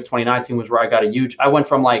the beginning of 2019 was where I got I went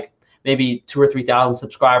from like maybe 2,000 or 3,000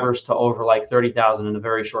 subscribers to over like 30,000 in a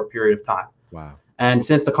very short period of time. Wow. And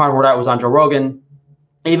since the carnivore diet was on Joe Rogan,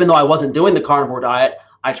 even though I wasn't doing the carnivore diet,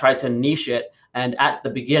 I tried to niche it. And at the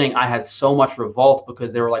beginning, I had so much revolt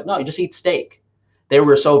because they were like, no, you just eat steak. They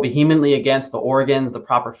were so vehemently against the organs, the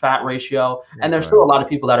proper fat ratio. And there's still a lot of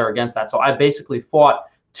people that are against that. So I basically fought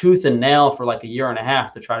tooth and nail for like a year and a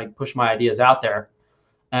half to try to push my ideas out there.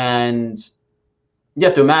 And you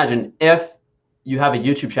have to imagine, if you have a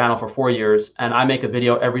YouTube channel for 4 years and I make a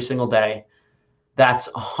video every single day, that's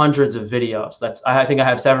hundreds of videos. I think I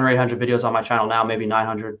have 700 or 800 videos on my channel now, maybe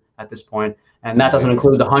 900 at this point. And that doesn't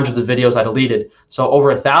include the hundreds of videos I deleted. So over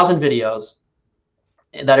 1,000 videos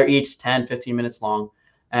that are each 10, 15 minutes long.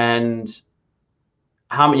 And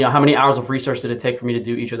how many hours of research did it take for me to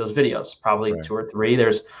do each of those videos? Probably 2 or 3.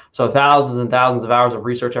 There's thousands and thousands of hours of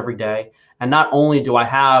research every day. And not only do I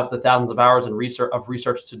have the thousands of hours of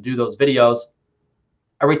research to do those videos,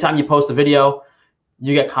 every time you post a video,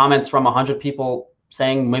 you get comments from 100 people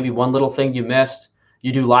saying maybe one little thing you missed.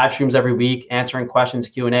 You do live streams every week, answering questions,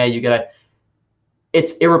 Q&A.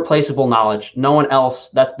 It's irreplaceable knowledge. No one else,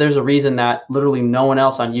 there's a reason that literally no one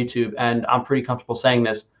else on YouTube, and I'm pretty comfortable saying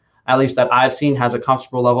this, at least that I've seen, has a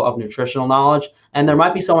comfortable level of nutritional knowledge. And there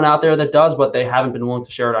might be someone out there that does, but they haven't been willing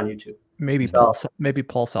to share it on YouTube. Maybe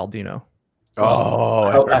Paul Saldino.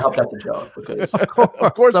 Oh, I hope that's a joke, because of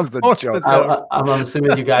course it's a joke. I'm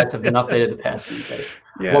assuming you guys have been updated the past few days.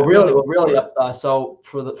 Yeah. Well, really. So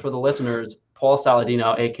for the listeners, Paul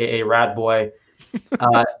Saladino, aka Rad Boy,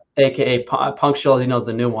 aka Punk Saladino is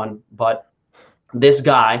the new one. But this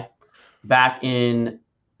guy,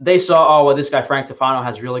 they saw, this guy Frank Tufano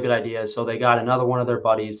has really good ideas, so they got another one of their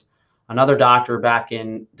buddies, another doctor, back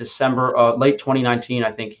in December, late 2019,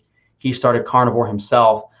 I think. He started carnivore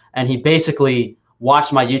himself. And he basically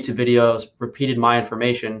watched my YouTube videos, repeated my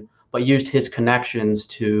information, but used his connections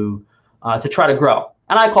to try to grow.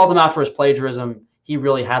 And I called him out for his plagiarism. He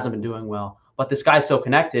really hasn't been doing well. But this guy's so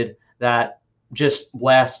connected that just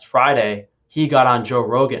last Friday, he got on Joe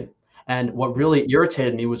Rogan. And what really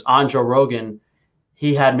irritated me was, on Joe Rogan,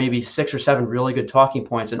 he had maybe 6 or 7 really good talking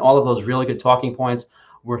points. And all of those really good talking points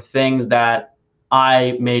were things that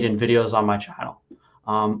I made in videos on my channel.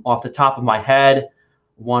 Off the top of my head,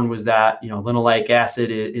 one was that, linoleic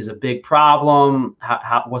acid is a big problem.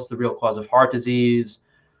 What's the real cause of heart disease?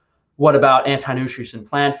 What about anti-nutrients in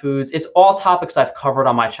plant foods? It's all topics I've covered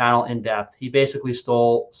on my channel in depth. He basically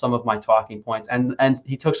stole some of my talking points, and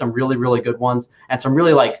he took some really, really good ones and some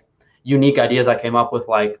really unique ideas I came up with,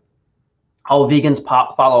 like, how vegans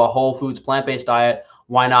follow a whole foods plant-based diet.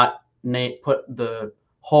 Why not put the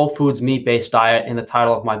whole foods meat-based diet in the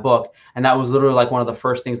title of my book? And that was literally one of the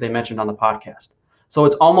first things they mentioned on the podcast. So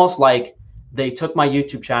it's almost like they took my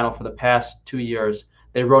YouTube channel for the past 2 years,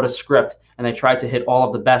 they wrote a script, and they tried to hit all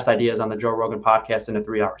of the best ideas on the Joe Rogan podcast in a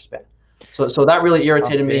 3-hour span. So that really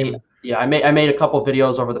irritated me. Yeah, I made a couple of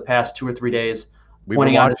videos over the past 2 or 3 days. We've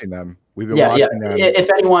been watching them. If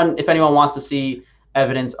anyone wants to see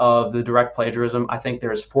evidence of the direct plagiarism, I think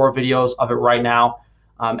there's 4 videos of it right now.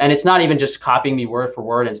 And it's not even just copying me word for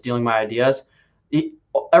word and stealing my ideas.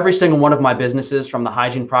 Every single one of my businesses, from the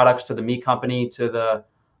hygiene products to the meat company to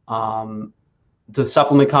the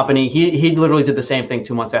supplement company, he literally did the same thing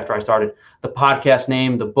 2 months after I started. The podcast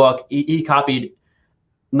name, the book, he copied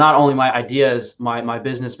not only my ideas, my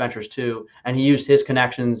business ventures too, and he used his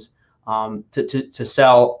connections to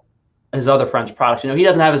sell his other friends' products. He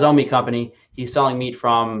doesn't have his own meat company. He's selling meat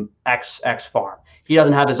from X farm. He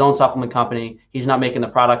doesn't have his own supplement company. He's not making the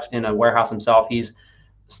products in a warehouse himself. He's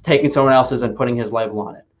taking someone else's and putting his label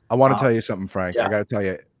on it. I want to tell you something, Frank. Yeah. I got to tell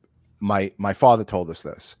you, my father told us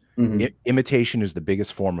this. Mm-hmm. Imitation is the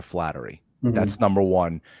biggest form of flattery. That's number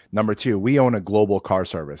one. Number two, we own a global car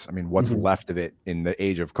service. I mean, what's Mhm. left of it in the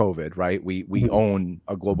age of COVID, right? We Mhm. own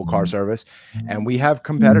a global car service, and we have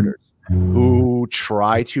competitors who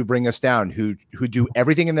try to bring us down, who do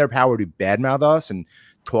everything in their power to badmouth us and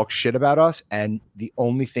talk shit about us. And the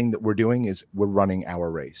only thing that we're doing is we're running our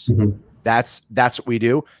race. Mhm. That's what we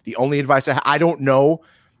do. The only advice I don't know,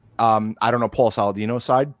 I don't know Paul Saladino's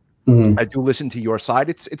side. Mhm. I do listen to your side.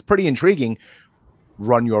 It's pretty intriguing.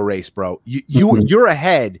 Run your race, bro. Mhm. You're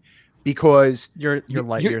ahead because You're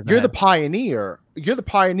light years you're the ahead. pioneer. You're the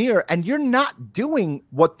pioneer, and you're not doing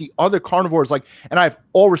what the other carnivores like. And I have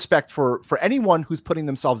all respect for anyone who's putting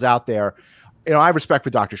themselves out there. You know, I have respect for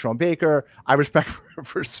Dr. Sean Baker. I have respect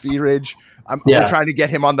for Sviraj. We're trying to get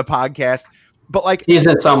him on the podcast. But like he's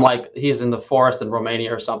in the forest in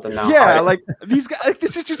Romania or something now. Yeah, like these guys. Like,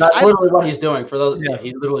 this is just that's literally what he's doing. For those, Yeah.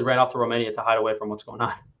 he literally ran off to Romania to hide away from what's going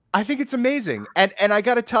on. I think it's amazing, and I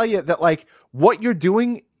got to tell you that like what you're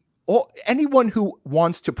doing. Anyone who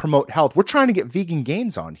wants to promote health, we're trying to get Vegan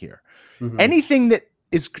Gains on here. Mhm. Anything that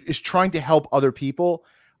is trying to help other people,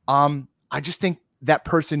 I just think that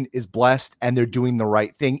person is blessed and they're doing the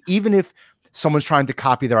right thing, even if someone's trying to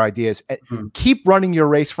copy their ideas. Mhm. Keep running your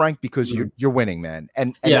race, Frank, because you're winning, man.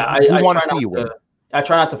 And yeah, we I want try to see you win. I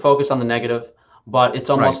try not to focus on the negative, but it's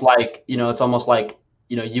almost like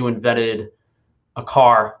you you invented a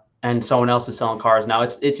car and someone else is selling cars now.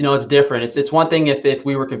 It's different. It's one thing if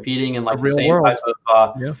we were competing in like the real same world. type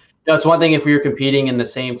of Yeah. it's one thing if we were competing in the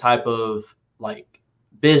same type of like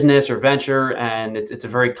business or venture, and it's a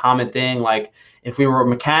very common thing. Like if we were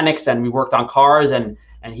mechanics and we worked on cars and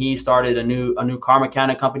he started a new car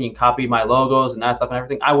mechanic company and copied my logos and that stuff and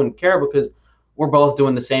everything, I wouldn't care because we're both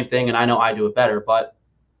doing the same thing and I know I do it better. But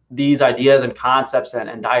these ideas and concepts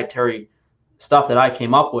and dietary stuff that I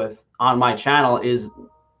came up with on my channel is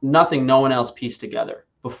nothing no one else pieced together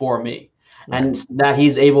before me. Right. And that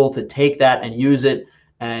he's able to take that and use it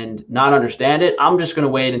and not understand it. I'm just going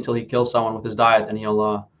to wait until he kills someone with his diet, and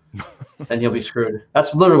he'll be screwed.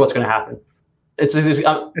 That's literally what's going to happen. It's a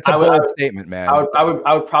bold statement, man.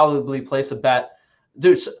 I would probably place a bet,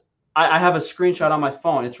 dude. I have a screenshot on my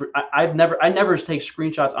phone. I never take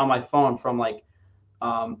screenshots on my phone from like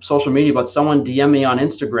social media, but someone DM me on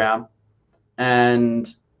Instagram,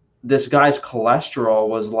 and this guy's cholesterol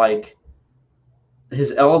was like,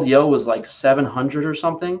 his LDL was like 700 or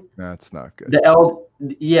something. That's not good. The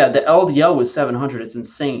LDL was 700. It's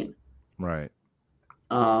insane. Right.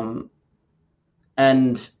 And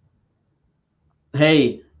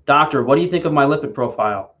hey, doctor, what do you think of my lipid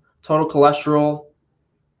profile? Total cholesterol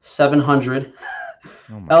 700.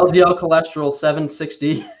 LDL cholesterol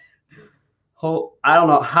 760. I don't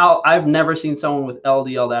know how. I've never seen someone with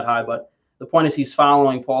LDL that high, but the point is he's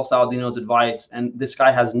following Paul Saladino's advice, and this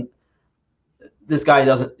guy doesn't.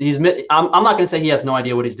 I'm not going to say he has no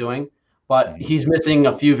idea what he's doing, but he's missing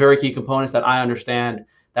a few very key components that I understand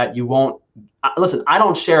that you won't. Listen, I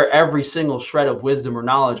don't share every single shred of wisdom or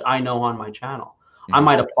knowledge I know on my channel. I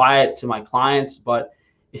might apply it to my clients, but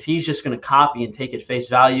if he's just going to copy and take it face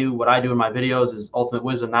value, what I do in my videos is ultimate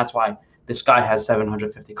wisdom. That's why this guy has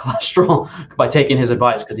 750 cholesterol by taking his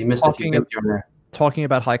advice, because he missed a few things here and there. Talking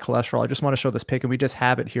about high cholesterol, I just want to show this pic, and we just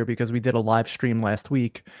have it here because we did a live stream last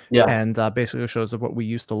week. Yeah. And basically shows what we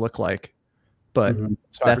used to look like. But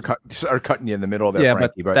Sorry for cutting you in the middle there,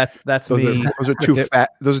 Frankie. But that's me. Those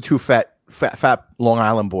are two fat Long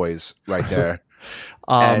Island boys right there.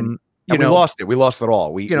 And we lost it. We lost it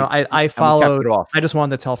all. I followed. I just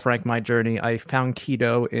wanted to tell Frank my journey. I found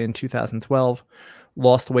keto in 2012,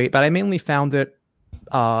 lost weight, but I mainly found it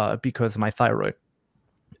because of my thyroid.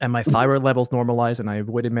 And my thyroid levels normalized, and I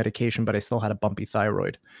avoided medication, but I still had a bumpy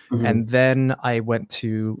thyroid. Mm-hmm. And then I went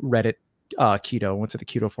to Reddit keto, went to the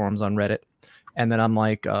keto forums on Reddit. And then I'm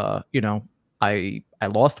like, I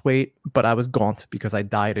lost weight, but I was gaunt because I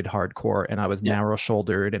dieted hardcore, and I was narrow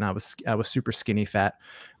shouldered, and I was super skinny fat.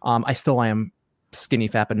 I still am skinny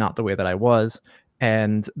fat, but not the way that I was.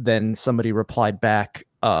 And then somebody replied back,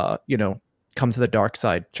 come to the dark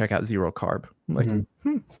side, check out zero carb. I'm like,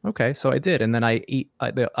 okay. So I did. And then I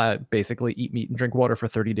basically eat meat and drink water for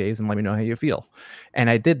 30 days and let me know how you feel. And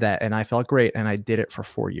I did that, and I felt great. And I did it for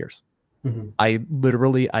 4 years. Mm-hmm.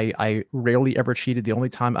 I rarely ever cheated. The only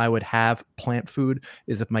time I would have plant food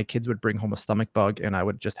is if my kids would bring home a stomach bug, and I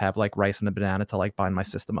would just have like rice and a banana to like bind my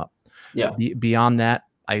system up. Yeah. Beyond that,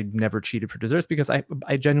 I never cheated for desserts because I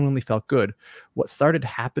genuinely felt good. What started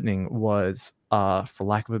happening was, for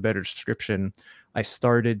lack of a better description, I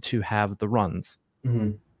started to have the runs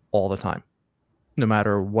all the time, no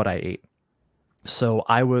matter what I ate. So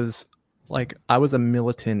I was a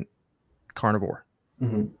militant carnivore.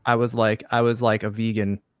 Mm-hmm. I was like a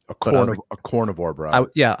vegan A carnivore, bro.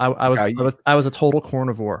 I was a total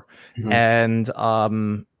carnivore, Mhm.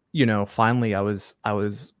 and you know, finally I was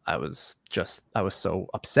so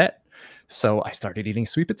upset, so I started eating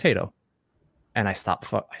sweet potato, and I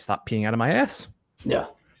stopped peeing out of my ass, Yeah.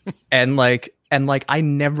 and I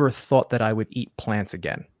never thought that I would eat plants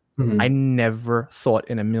again. Mhm. I never thought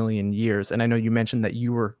in a million years. And I know you mentioned that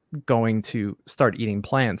you were going to start eating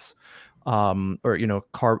plants, or, you know,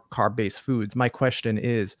 carb-based foods. My question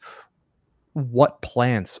is, what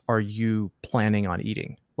plants are you planning on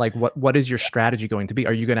eating? Like, what is your strategy going to be?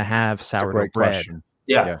 Are you going to have It's a sourdough great bread? question.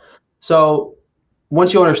 Yeah. Yeah. So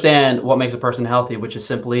once you understand what makes a person healthy, which is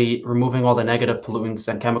simply removing all the negative pollutants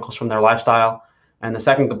and chemicals from their lifestyle, and the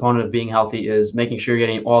second component of being healthy is making sure you're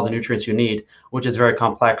getting all the nutrients you need, which is very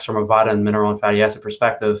complex from a vitamin, mineral, and fatty acid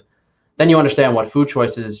perspective, then you understand what food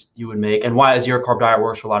choices you would make and why a zero carb diet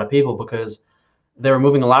works for a lot of people, because they're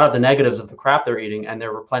removing a lot of the negatives of the crap they're eating, and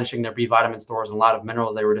they're replenishing their B vitamin stores and a lot of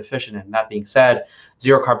minerals they were deficient in. That being said,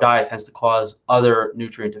 zero carb diet tends to cause other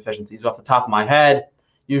nutrient deficiencies. Off the top of my head,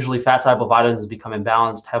 usually fat soluble vitamins become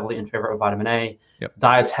imbalanced heavily in favor of vitamin A. Yep.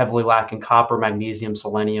 Diets heavily lacking copper, magnesium,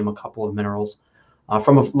 selenium, a couple of minerals.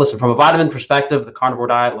 From a vitamin perspective, the carnivore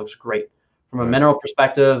diet looks great. From a mineral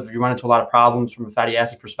perspective, you run into a lot of problems. From a fatty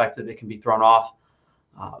acid perspective, it can be thrown off.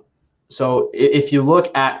 So if you look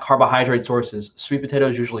at carbohydrate sources, sweet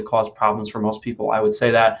potatoes usually cause problems for most people. I would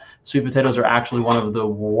say that sweet potatoes are actually one of the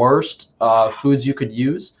worst foods you could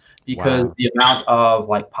use, because the amount of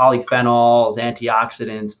like polyphenols,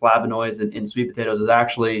 antioxidants, flavonoids in sweet potatoes is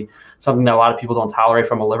actually something that a lot of people don't tolerate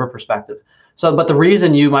from a liver perspective. So, but the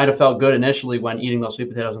reason you might have felt good initially when eating those sweet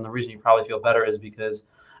potatoes, and the reason you probably feel better, is because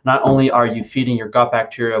not only are you feeding your gut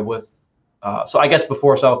bacteria with,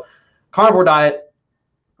 so carnivore diet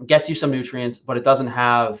gets you some nutrients, but it doesn't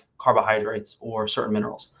have carbohydrates or certain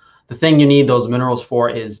minerals. The thing you need those minerals for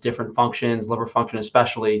is different functions, liver function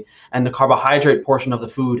especially, and the carbohydrate portion of the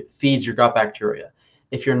food feeds your gut bacteria.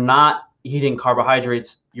 If you're not eating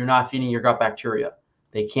carbohydrates, you're not feeding your gut bacteria.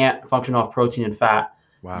 They can't function off protein and fat.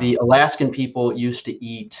 Wow. The Alaskan people used to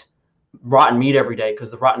eat rotten meat every day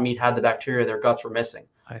because the rotten meat had the bacteria their guts were missing.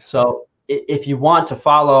 So if you want to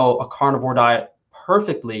follow a carnivore diet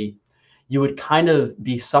perfectly, you would kind of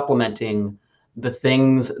be supplementing the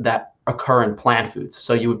things that occur in plant foods.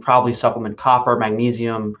 So you would probably supplement copper,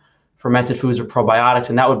 magnesium, fermented foods, or probiotics,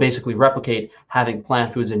 and that would basically replicate having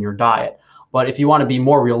plant foods in your diet. But if you want to be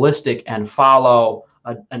more realistic and follow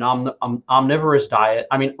an omnivorous diet,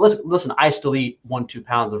 I mean, listen, I still eat 1-2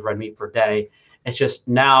 pounds of red meat per day. It's just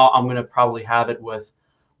now I'm going to probably have it with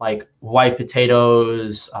like white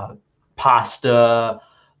potatoes, pasta,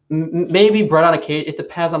 maybe bread on occasion. It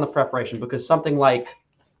depends on the preparation, because something like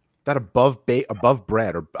that above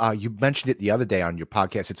bread, or you mentioned it the other day on your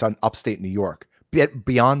podcast. It's on Upstate New York.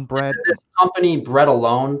 Beyond Bread. Company Bread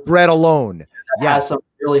Alone. Bread Alone. Has some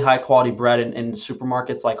really high quality bread in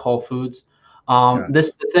supermarkets like Whole Foods.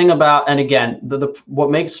 The thing about, and again, what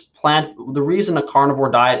makes the reason a carnivore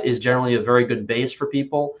diet is generally a very good base for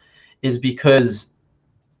people is because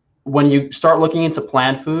when you start looking into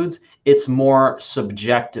plant foods, it's more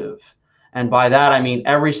subjective. And by that, I mean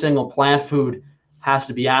every single plant food has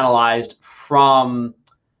to be analyzed from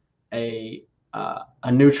a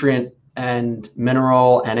nutrient and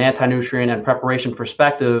mineral and anti-nutrient and preparation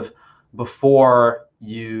perspective before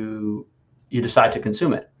you decide to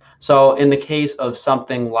consume it. So in the case of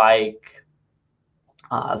something like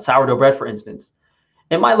sourdough bread, for instance,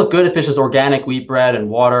 it might look good if it's just organic wheat bread and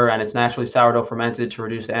water and it's naturally sourdough fermented to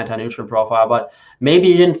reduce the anti-nutrient profile. But maybe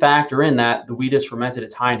you didn't factor in that the wheat is fermented,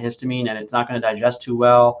 it's high in histamine, and it's not going to digest too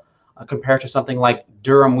well compared to something like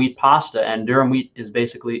durum wheat pasta. And durum wheat is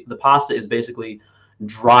basically, the pasta is basically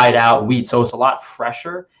dried out wheat. So it's a lot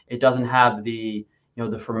fresher. It doesn't have the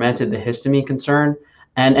fermented, the histamine concern.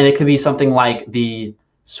 And it could be something like the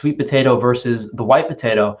sweet potato versus the white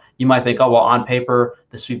potato. You might think, oh, well, on paper,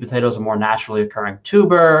 the sweet potato is a more naturally occurring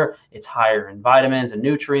tuber. It's higher in vitamins and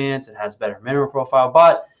nutrients. It has better mineral profile,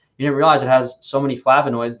 but you didn't realize it has so many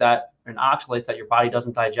flavonoids and oxalates that your body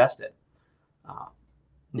doesn't digest it.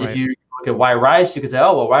 If you look at white rice, you could say,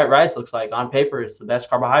 oh, well, white rice looks like on paper it's the best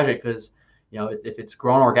carbohydrate because, if it's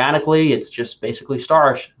grown organically, it's just basically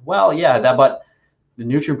starch. Well, yeah, but the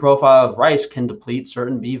nutrient profile of rice can deplete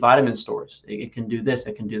certain B vitamin stores. It can do this,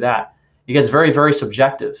 it can do that. It gets very, very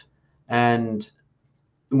subjective. And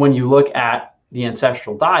when you look at the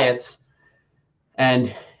ancestral diets,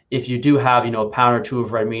 and if you do have, a pound or two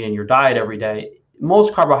of red meat in your diet every day,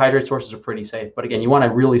 most carbohydrate sources are pretty safe. But again, you want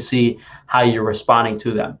to really see how you're responding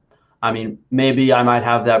to them. I mean, maybe I might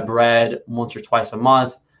have that bread once or twice a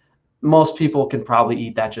month. Most people can probably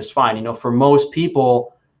eat that just fine. For most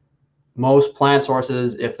people, most plant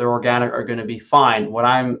sources, if they're organic, are going to be fine.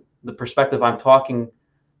 The perspective I'm talking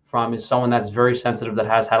from is someone that's very sensitive, that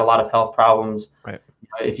has had a lot of health problems. Right.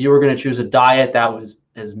 If you were going to choose a diet that was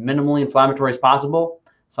as minimally inflammatory as possible,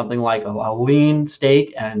 something like a lean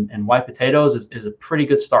steak and white potatoes is a pretty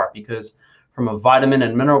good start, because from a vitamin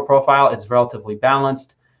and mineral profile, it's relatively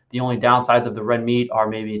balanced. The only downsides of the red meat are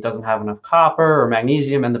maybe it doesn't have enough copper or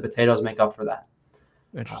magnesium, and the potatoes make up for that.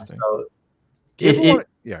 Interesting.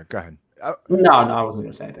 Yeah, go ahead. No, I wasn't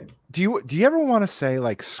going to say anything. Do you ever want to say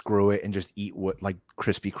like screw it and just eat what like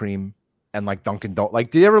Krispy Kreme and like Dunkin' Donuts?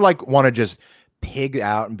 Like, do you ever like want to just pig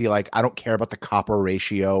out and be like, I don't care about the copper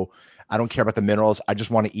ratio, I don't care about the minerals, I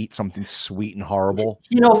just want to eat something sweet and horrible?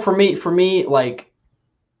 For me,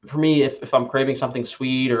 if I'm craving something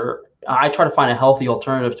sweet, or I try to find a healthy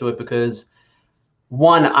alternative to it, because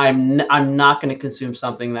one, I'm not going to consume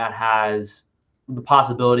something that has the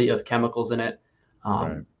possibility of chemicals in it.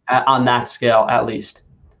 Right. On that scale, at least.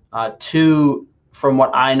 Two, from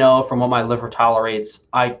what I know, from what my liver tolerates,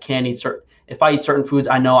 I can't eat if I eat certain foods,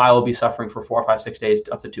 I know I will be suffering for 4, 5, 6 days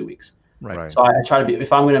up to 2 weeks. Right. So I try to be,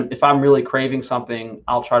 if I'm really craving something,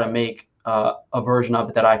 I'll try to make a version of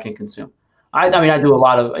it that I can consume. I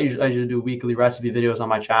usually do weekly recipe videos on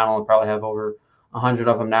my channel, and probably have over 100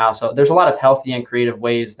 of them now. So there's a lot of healthy and creative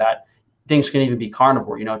ways that things can even be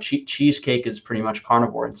carnivore. Cheesecake is pretty much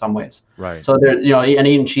carnivore in some ways. Right. So there, and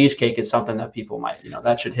eating cheesecake is something that people might,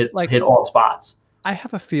 that should hit all spots. I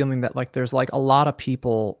have a feeling that like there's like a lot of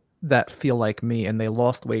people that feel like me, and they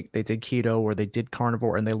lost weight, they did keto or they did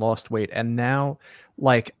carnivore and they lost weight, and now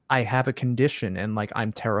like I have a condition and like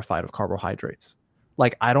I'm terrified of carbohydrates.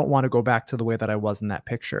 Like I don't want to go back to the way that I was in that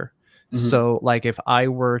picture. Mm-hmm. So like if I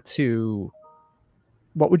were to,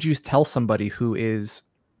 what would you tell somebody who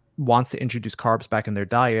wants to introduce carbs back in their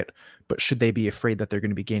diet, but should they be afraid that they're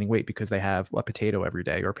going to be gaining weight because they have a potato every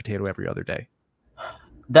day or a potato every other day?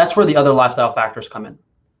 That's where the other lifestyle factors come in.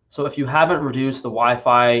 So if you haven't reduced the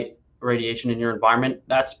Wi-Fi radiation in your environment,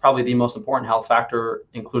 that's probably the most important health factor,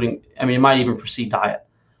 including, it might even precede diet.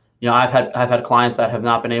 I've had clients that have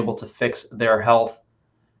not been able to fix their health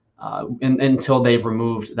until they've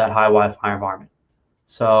removed that high Wi-Fi environment.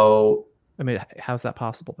 So, how's that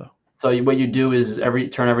possible though? So what you do is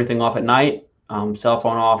turn everything off at night, cell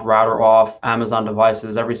phone off, router off, Amazon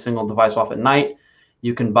devices, every single device off at night.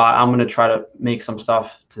 You can buy, I'm going to try to make some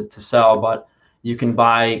stuff to sell, but you can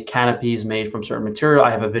buy canopies made from certain material. I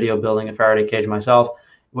have a video building a Faraday cage myself.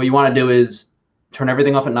 What you want to do is turn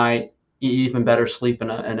everything off at night, even better, sleep in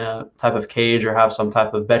a type of cage, or have some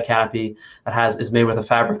type of bed canopy that is made with a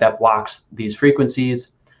fabric that blocks these frequencies.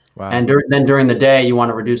 Wow. And then during the day, you want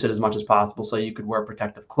to reduce it as much as possible. So you could wear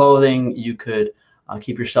protective clothing. You could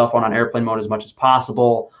keep your cell phone on airplane mode as much as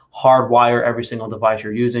possible. Hardwire every single device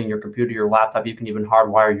you're using, your computer, your laptop. You can even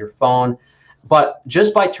hardwire your phone. But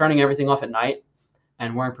just by turning everything off at night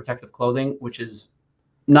and wearing protective clothing, which is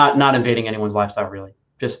not invading anyone's lifestyle really,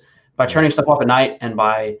 just by turning stuff off at night and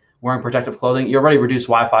by wearing protective clothing, you already reduce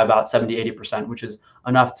Wi-Fi about 70-80%, which is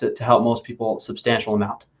enough to help most people a substantial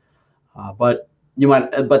amount. But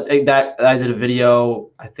I did a video,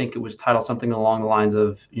 I think it was titled something along the lines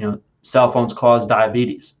of, cell phones cause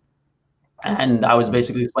diabetes. And I was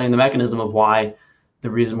basically explaining the mechanism of why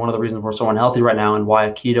one of the reasons we're so unhealthy right now, and why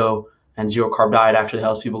a keto and zero carb diet actually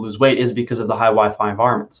helps people lose weight, is because of the high Wi-Fi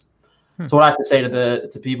environments. So what I have to say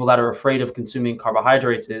to people that are afraid of consuming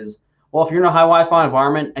carbohydrates is, well, if you're in a high Wi-Fi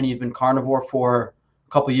environment and you've been carnivore for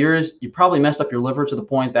a couple of years, you probably messed up your liver to the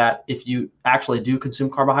point that if you actually do consume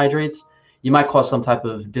carbohydrates, you might cause some type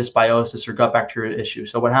of dysbiosis or gut bacteria issue.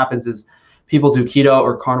 So what happens is people do keto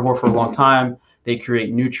or carnivore for a long time. They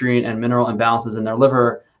create nutrient and mineral imbalances in their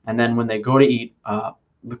liver. And then when they go to eat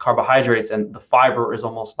the carbohydrates, and the fiber is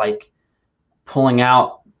almost like pulling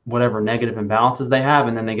out whatever negative imbalances they have,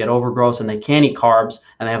 and then they get overgrowth and they can't eat carbs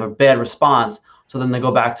and they have a bad response. So then they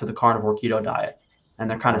go back to the carnivore keto diet and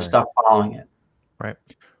they're kind of stuck following it. Right.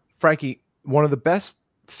 Frankie, one of the best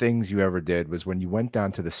things you ever did was when you went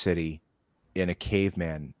down to the city in a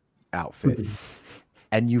caveman outfit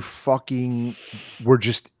and you fucking were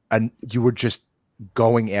just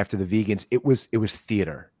going after the vegans. It was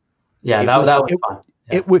theater. Yeah, that was fun.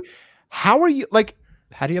 Yeah. It was. How are you like?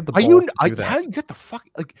 How do you have the balls to do that? How do you get the fuck?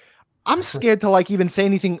 Like, I'm scared to like even say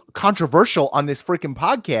anything controversial on this freaking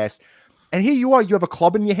podcast. And here you are, you have a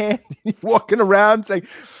club in your hand, you're walking around saying,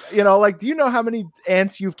 like, do you know how many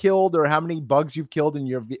ants you've killed or how many bugs you've killed in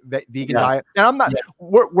your vegan diet? And I'm not,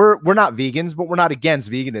 we're not vegans, but we're not against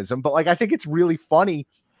veganism. But like, I think it's really funny.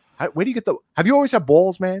 Where do you get have you always had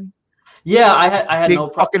balls, man? Yeah, I had big no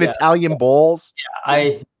problem. Fucking Italian balls.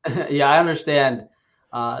 Yeah, I understand.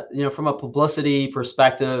 from a publicity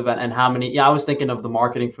perspective and how many, I was thinking of the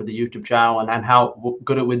marketing for the YouTube channel and how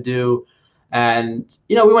good it would do. And,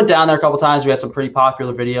 we went down there a couple of times. We had some pretty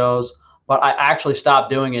popular videos, but I actually stopped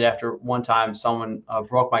doing it after one time someone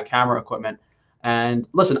broke my camera equipment. And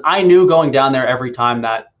listen, I knew going down there every time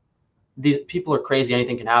that these people are crazy.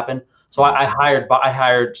 Anything can happen. So I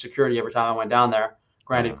hired security every time I went down there.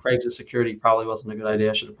 Granted, Craig's security probably wasn't a good idea.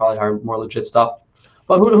 I should have probably hired more legit stuff.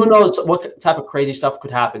 But who knows what type of crazy stuff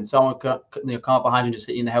could happen? Someone could come up behind you and just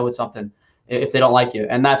hit you in the head with something if they don't like you.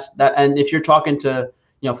 And that's that. And if you're talking to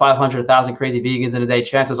 500, 1,000 crazy vegans in a day,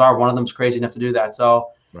 chances are one of them's crazy enough to do that. So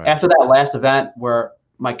after that last event where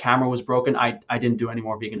my camera was broken, I didn't do any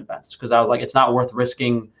more vegan events because I was like, it's not worth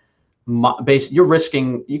risking.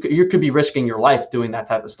 You could be risking your life doing that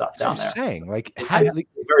type of stuff down there. Saying it's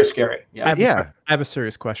very scary. I have a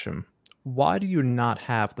serious question. Why do you not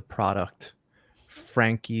have the product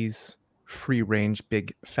Frankie's free range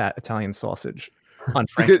big fat Italian sausage on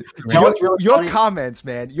Frankie? Your comments,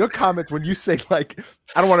 man, when you say I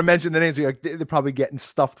don't want to mention the names, they're probably getting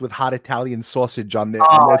stuffed with hot Italian sausage on there.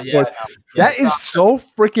 That is so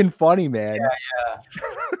freaking funny, man.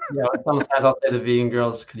 Sometimes I'll say the vegan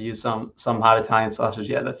girls could use some hot Italian sausage.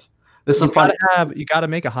 There's some fun. You got to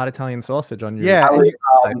make a hot Italian sausage on your.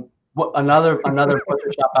 Another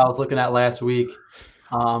butcher shop I was looking at last week.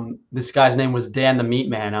 This guy's name was Dan the Meat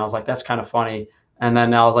Man. I was like, that's kind of funny. And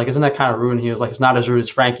then I was like, isn't that kind of rude? And he was like, it's not as rude as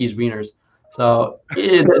Frankie's Wieners. So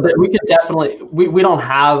we could definitely, we don't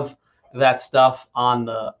have that stuff on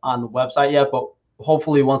the website yet, but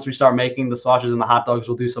hopefully once we start making the sausages and the hot dogs,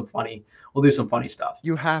 we'll do some funny stuff.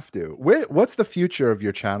 You have to. What's the future of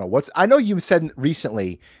your channel? I know you said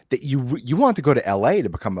recently that you want to go to LA to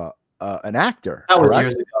become an actor. That was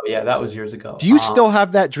years ago. Yeah, that was years ago. Do you still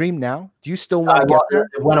have that dream now? Do you still want to get there?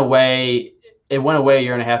 It went away. It went away a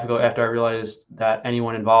year and a half ago after I realized that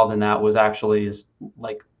anyone involved in that was actually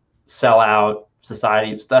sell out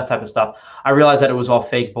society, that type of stuff. I realized that it was all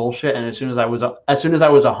fake bullshit. And as soon as I was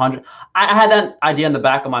 100, I had that idea in the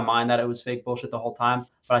back of my mind that it was fake bullshit the whole time,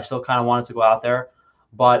 but I still kind of wanted to go out there.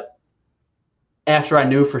 But after I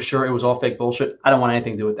knew for sure it was all fake bullshit, I don't want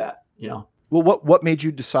anything to do with that, Well, what made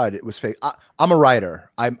you decide it was fake? I'm a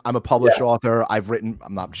writer. I'm a published author. I've written.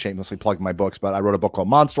 I'm not shamelessly plugging my books, but I wrote a book called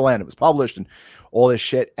Monsterland. It was published and all this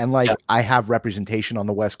shit. And I have representation on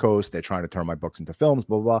the West Coast. They're trying to turn my books into films,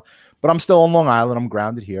 blah, blah, blah. But I'm still on Long Island. I'm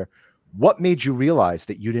grounded here. What made you realize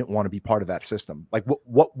that you didn't want to be part of that system?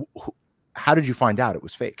 How did you find out it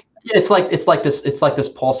was fake? Yeah, it's like this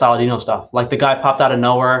Paul Saladino stuff. Like the guy popped out of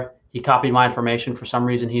nowhere. He copied my information for some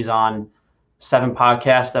reason. He's on 7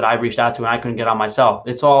 podcasts that I reached out to and I couldn't get on myself.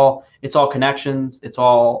 It's all connections. It's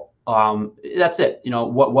all that's it.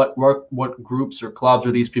 What groups or clubs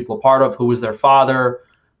are these people a part of? Who was their father?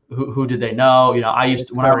 Who did they know? I used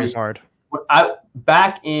to, when I was hard. I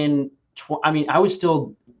was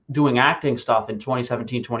still doing acting stuff in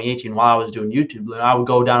 2017, 2018 while I was doing YouTube. I would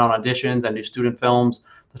go down on auditions and do student films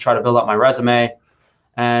to try to build up my resume.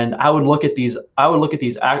 And I would look at these.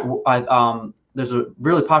 There's a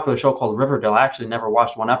really popular show called Riverdale. I actually never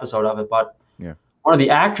watched one episode of it, but one of the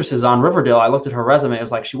actresses on Riverdale, I looked at her resume. It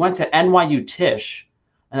was like she went to NYU Tisch,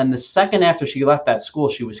 and then the second after she left that school,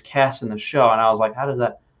 she was cast in the show. And I was like, how does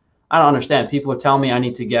that? I don't understand. People are telling me I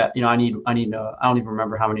need to get, I don't even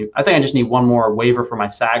remember how many. I think I just need one more waiver for my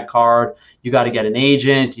SAG card. You got to get an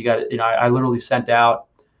agent. You got to, I literally sent out.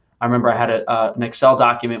 I remember I had an Excel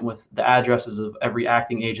document with the addresses of every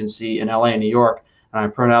acting agency in LA and New York. And I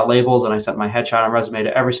printed out labels and I sent my headshot and resume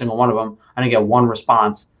to every single one of them. I didn't get one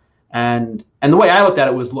response. And the way I looked at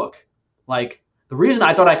it was, look, like the reason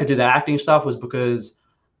I thought I could do the acting stuff was because,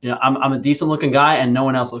 I'm a decent looking guy and no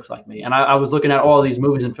one else looks like me. And I was looking at all of these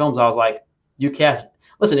movies and films. I was like,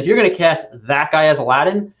 listen, if you're going to cast that guy as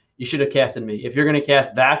Aladdin, you should have casted me. If you're going to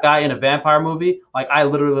cast that guy in a vampire movie, like I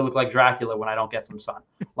literally look like Dracula when I don't get some sun.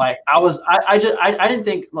 Like I didn't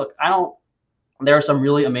think, look, there are some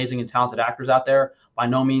really amazing and talented actors out there. By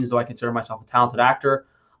no means do I consider myself a talented actor.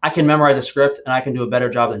 I can memorize a script and I can do a better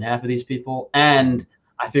job than half of these people. And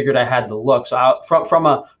I figured I had the look. So from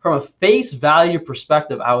a face value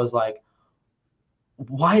perspective, I was like,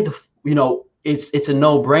 why it's a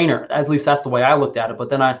no brainer. At least that's the way I looked at it. But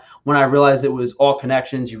then when I realized it was all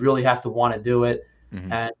connections, you really have to want to do it.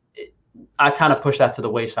 Mm-hmm. And I kind of pushed that to the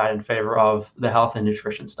wayside in favor of the health and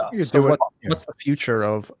nutrition stuff. So what's the future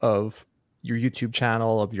of your YouTube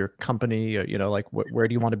channel, of your company? Where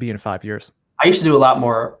do you want to be in 5 years? I used to do a lot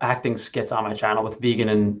more acting skits on my channel with vegan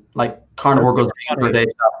and like carnivore goes vegan per day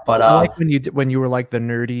stuff. But I like when you were like the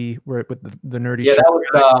nerdy, with the nerdy. Yeah,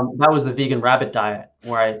 that was the vegan rabbit diet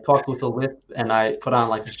where I talked with a lip and I put on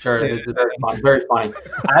like a shirt. It's very fun, very funny.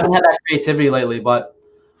 I haven't had that creativity lately, but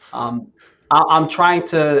I'm trying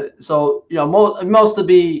to. So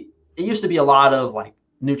it used to be a lot of like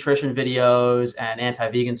nutrition videos and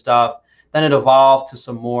anti-vegan stuff. Then it evolved to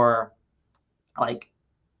some more like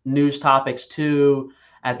news topics too.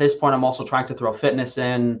 At this point, I'm also trying to throw fitness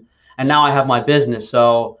in, and now I have my business.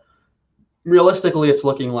 So realistically, it's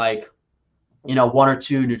looking like, 1 or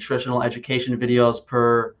 2 nutritional education videos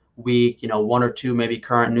per week, 1 or 2 maybe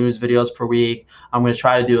current news videos per week. I'm going to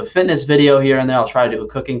try to do a fitness video here and there. I'll try to do a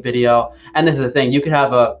cooking video. And this is the thing, you could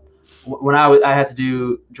have when I had to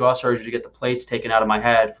do jaw surgery to get the plates taken out of my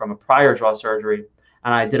head from a prior jaw surgery,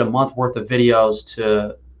 and I did a month worth of videos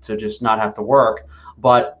to just not have to work.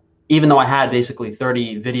 But even though I had basically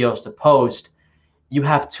 30 videos to post, you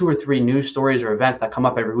have 2 or 3 news stories or events that come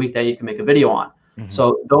up every week that you can make a video on. Mm-hmm.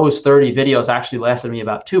 So those 30 videos actually lasted me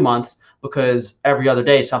about 2 months because every other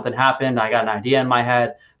day something happened. I got an idea in my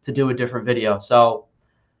head to do a different video. So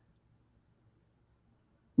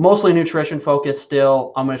mostly nutrition focused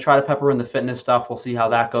still. I'm going to try to pepper in the fitness stuff. We'll see how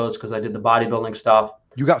that goes because I did the bodybuilding stuff.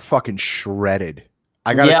 You got fucking shredded.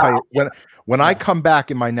 I got to tell you, when I come back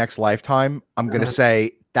in my next lifetime, I'm going to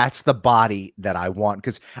say that's the body that I want,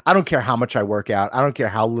 because I don't care how much I work out. I don't care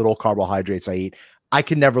how little carbohydrates I eat. I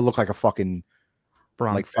can never look like a fucking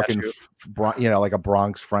Bronx, like a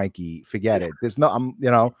Bronx Frankie. Forget it. There's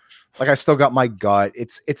no, like I still got my gut.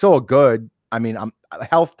 It's all good. I mean,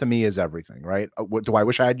 health to me is everything, right? Do I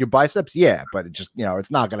wish I had your biceps? Yeah, but it just,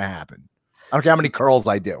 it's not going to happen. I don't care how many curls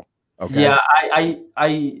I do. Okay. Yeah,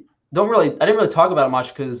 I didn't really talk about it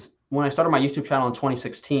much because when I started my YouTube channel in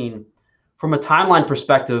 2016, from a timeline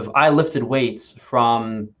perspective, I lifted weights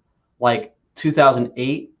from like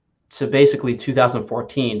 2008 to basically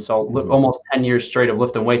 2014. So almost 10 years straight of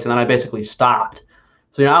lifting weights. And then I basically stopped.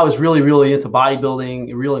 So, I was really, really into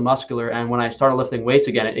bodybuilding, really muscular. And when I started lifting weights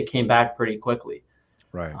again, it came back pretty quickly.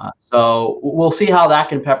 Right. So we'll see how that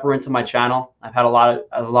can pepper into my channel. I've had a lot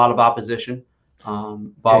of opposition,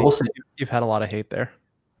 but we'll see. You've had a lot of hate there.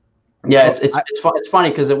 Yeah, it's funny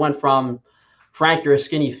because it went from Frank, you're a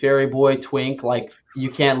skinny fairy boy twink, like you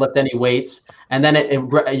can't lift any weights, and then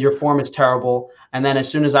your form is terrible. And then as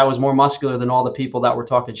soon as I was more muscular than all the people that were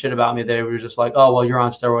talking shit about me, they were just like, "Oh, well, you're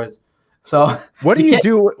on steroids." So what do you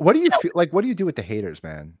do? What do you feel like? What do you do with the haters,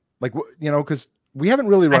 man? Like, because we haven't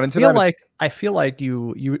really run into that. I feel like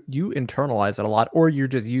you internalize it a lot, or you're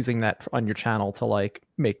just using that on your channel to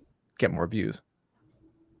get more views.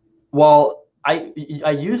 Well,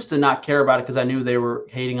 I used to not care about it because I knew they were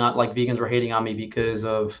vegans were hating on me because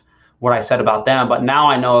of what I said about them. But now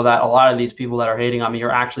I know that a lot of these people that are hating on me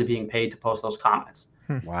are actually being paid to post those comments.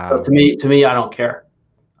 Wow. So to me, I don't care.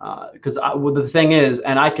 Because the thing is,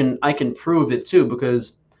 and I can prove it too,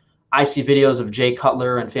 because I see videos of Jay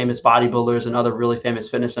Cutler and famous bodybuilders and other really famous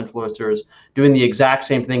fitness influencers doing the exact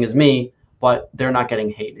same thing as me, but they're not getting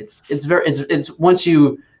hate. It's once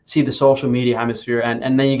you see the social media hemisphere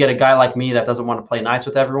and then you get a guy like me that doesn't want to play nice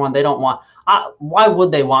with everyone. They don't want. Why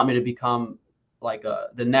would they want me to become like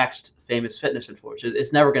the next famous fitness influencer?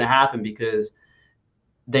 It's never going to happen because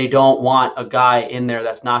they don't want a guy in there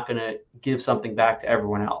that's not going to give something back to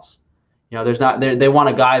everyone else. They want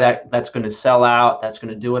a guy that's going to sell out, that's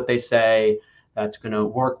going to do what they say, that's going to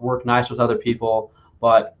work nice with other people.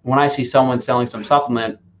 But when I see someone selling some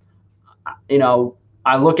supplement,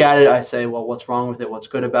 I look at it, I say, well, what's wrong with it? What's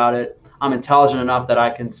good about it? I'm intelligent enough that I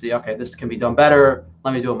can see, okay, this can be done better.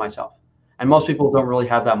 Let me do it myself. And most people don't really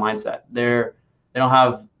have that mindset. They don't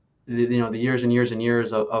have the years and years and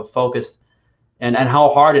years of focus and how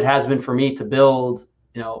hard it has been for me to build,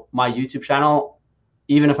 my YouTube channel.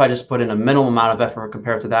 Even if I just put in a minimal amount of effort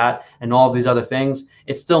compared to that and all of these other things,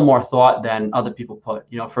 it's still more thought than other people put.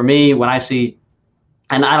 For me, when I see,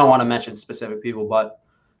 and I don't want to mention specific people, but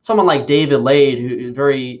someone like David Lade, who is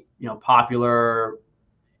very, popular,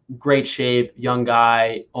 great shape, young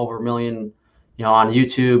guy, over 1 million, on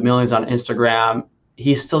YouTube, millions on Instagram.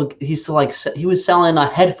 He's still like, he was selling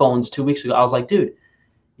headphones 2 weeks ago. I was like, dude,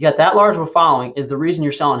 you got that large of a following. Is the reason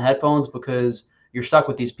you're selling headphones because you're stuck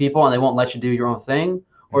with these people and they won't let you do your own thing?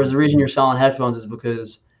 Or is the reason you're selling headphones is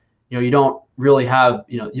because, you don't really have,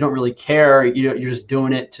 you don't really care. You're just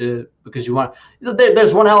doing it because you want.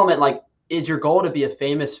 There's one element, like, is your goal to be a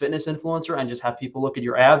famous fitness influencer and just have people look at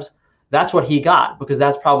your abs? That's what he got because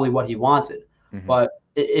that's probably what he wanted. Mm-hmm. But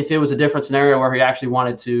if it was a different scenario where he actually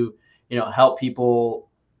wanted to, help people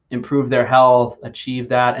improve their health, achieve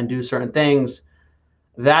that, and do certain things,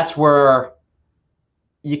 that's where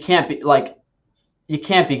you can't be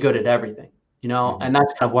good at everything, and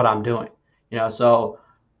that's kind of what I'm doing, so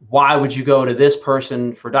why would you go to this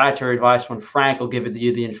person for dietary advice when Frank will give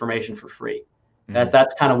you the information for free?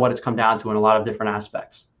 That's kind of what it's come down to in a lot of different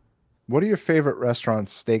aspects. What are your favorite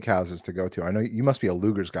restaurants, steakhouses to go to? I know you must be a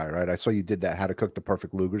Luger's guy, right? I saw you did that, how to cook the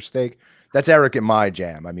perfect Luger steak. That's Eric and my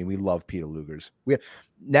jam. I mean, we love Peter Luger's.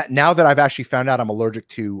 Now that I've actually found out I'm allergic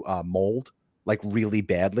to mold, like really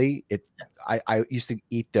badly. I used to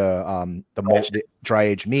eat the mold, the dry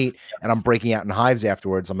aged meat, and I'm breaking out in hives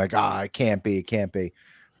afterwards. I'm like, it can't be.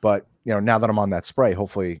 But now that I'm on that spray,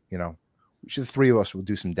 hopefully, the three of us will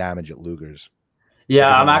do some damage at Luger's.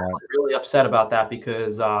 Yeah, I'm actually really upset about that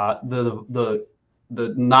because the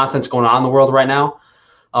nonsense going on in the world right now,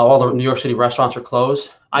 all the New York City restaurants are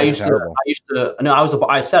closed. I was a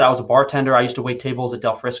bartender. I used to wait tables at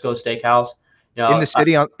Del Frisco Steakhouse. In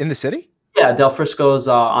the city? Yeah, Del Frisco's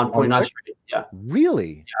on 49th Street. Yeah.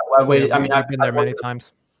 Really? Yeah, I waited. I've been there many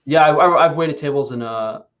times. Yeah, I've waited tables in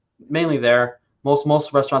mainly there.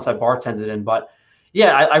 Most restaurants I bartended in, but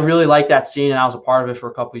yeah, I really like that scene, and I was a part of it for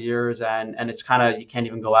a couple of years, and it's kind of, you can't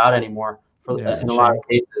even go out anymore in a lot of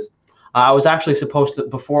cases. I was actually supposed to,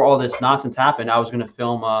 before all this nonsense happened, I was going to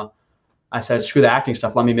film. I said, screw the acting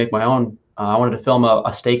stuff. Let me make my own. I wanted to film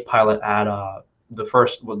a steak pilot at the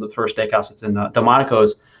first steakhouse that's in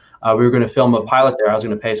Delmonico's. We were going to film a pilot there. I was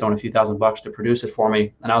going to pay someone a few $1,000s to produce it for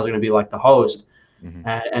me, and I was going to be like the host.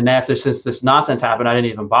 And since this nonsense happened, I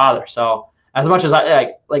didn't even bother. So as much as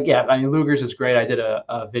I mean, Luger's is great. I did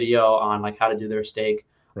a video on like how to do their steak.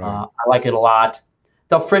 Right. I like it a lot.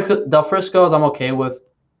 Del Frisco's I'm okay with.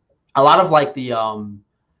 A lot of like the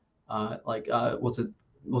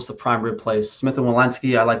what's the prime rib place? Smith and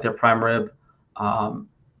Wollensky. I like their prime rib.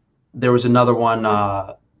 There was another one.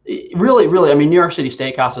 Really, I mean, New York City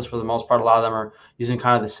steakhouses for the most part, a lot of them are using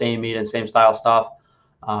kind of the same meat and same style stuff.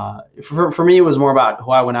 For me, it was more about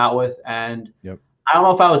who I went out with, and I don't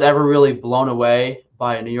know if I was ever really blown away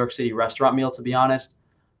by a New York City restaurant meal, to be honest.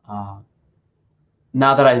 Now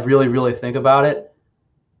that I really think about it,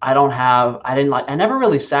 I never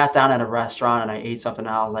really sat down at a restaurant and I ate something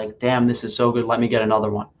and I was like, damn, this is so good. Let me get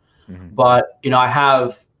another one. But,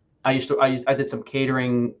 I did some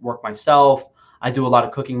catering work myself. I do a lot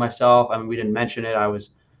of cooking myself. I mean, we didn't mention it. I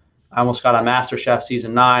almost got on MasterChef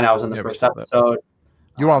season 9. I was in the first episode.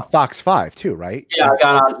 You were on Fox 5 too, right? Yeah, I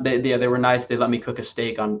got on. They were nice. They let me cook a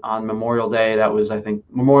steak on Memorial Day. That was, I think,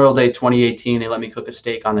 Memorial Day 2018. They let me cook a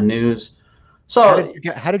steak on the news. So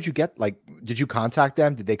how did you get, like, did you contact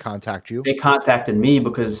them? Did they contact you? They contacted me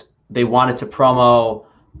because they wanted to promo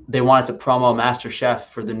MasterChef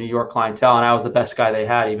for the New York clientele, and I was the best guy they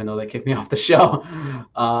had, even though they kicked me off the show.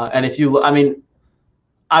 And if you, I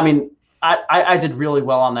did really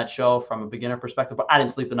well on that show from a beginner perspective, but I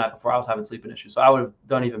didn't sleep the night before. I was having sleeping issues, so I would have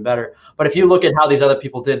done even better. But if you look at how these other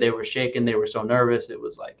people did, they were shaking, they were so nervous. It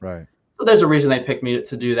was like, right. So there's a reason they picked me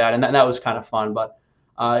to do that, and that was kind of fun. But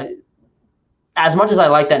as much as I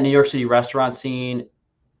like that New York City restaurant scene,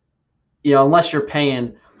 unless you're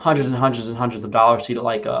paying hundreds and hundreds and hundreds of dollars to eat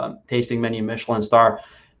like a tasting menu Michelin star,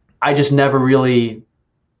 I just never really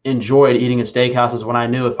enjoyed eating at steakhouses when I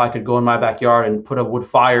knew if I could go in my backyard and put a wood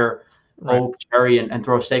fire, oak, cherry, and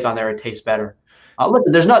throw a steak on there, it tastes better.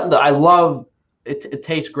 Listen, there's nothing that I love. It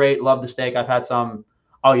tastes great. Love the steak. I've had some.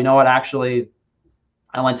 Oh, you know what? Actually,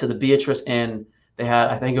 I went to the Beatrice Inn. They had,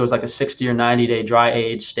 I think it was like a 60 or 90 day dry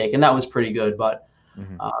aged steak, and that was pretty good. But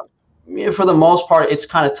for the most part, it's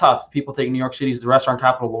kind of tough. People think New York City is the restaurant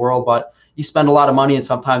capital of the world, but you spend a lot of money, and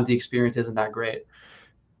sometimes the experience isn't that great.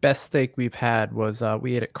 Best steak we've had was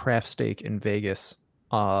we ate at Craft Steak in Vegas,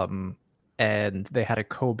 and they had a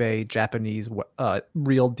Kobe Japanese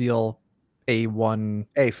real deal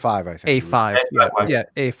A5, I think. A5, yeah,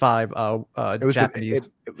 A5. It was Japanese.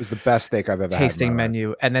 It was the best steak I've ever had. Tasting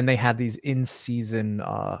menu, and then they had these in-season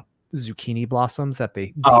zucchini blossoms that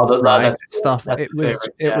they stuff. It was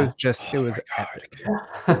epic.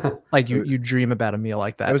 Like you dream about a meal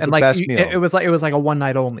like that. It was the best meal. It was like a one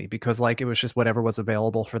night only, because like it was just whatever was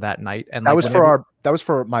available for that night. And that was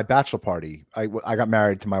for my bachelor party. I got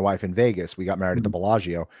married to my wife in Vegas. We got married at the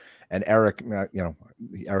Bellagio, and Eric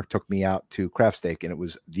took me out to Craft Steak, and it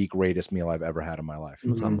was the greatest meal I've ever had in my life.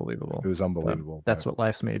 It was unbelievable. It was unbelievable. That's what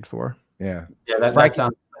life's made for. Yeah. Yeah. That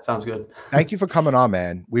sounds good. Thank you for coming on,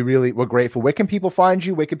 man. We're grateful. Where can people find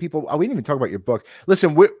you? Where can people? We didn't even talk about your book.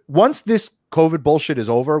 Listen, once this COVID bullshit is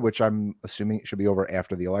over, which I'm assuming it should be over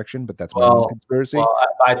after the election, but that's my own conspiracy. Well,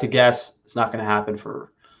 if I had to guess, it's not going to happen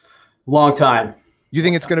for a long time. You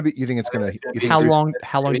think it's going to be? You think it's going to? How long do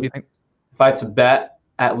you think? If I had to bet,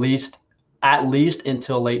 at least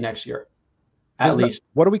until late next year. at least.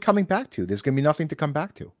 What are we coming back to? There's going to be nothing to come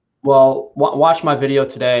back to. Well, watch my video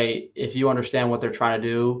today. If you understand what they're trying to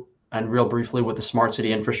do, and real briefly with the smart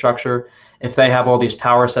city infrastructure, if they have all these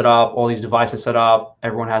towers set up, all these devices set up,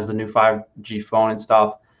 everyone has the new 5G phone and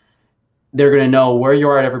stuff, they're going to know where you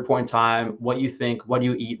are at every point in time, what you think, what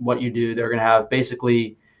you eat, what you do. They're going to have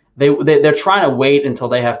basically, they're trying to wait until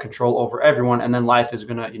they have control over everyone, and then life is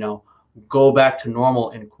going to, go back to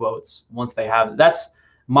normal in quotes once they have it. That's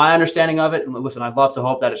my understanding of it. And listen, I'd love to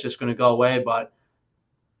hope that it's just going to go away, but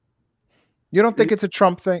you don't think it's a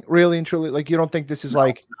Trump thing, really and truly? Like, you don't think this is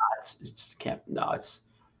from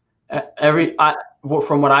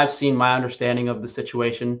what I've seen, my understanding of the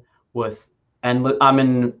situation what's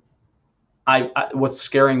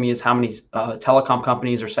scaring me is how many telecom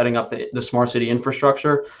companies are setting up the smart city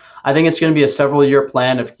infrastructure. I think it's going to be a several-year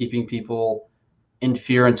plan of keeping people in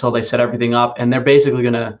fear until they set everything up. And they're basically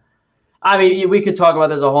going to, we could talk about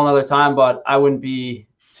this a whole nother time, but I wouldn't be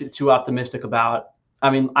too optimistic about.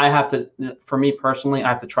 For me personally, I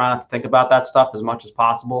have to try not to think about that stuff as much as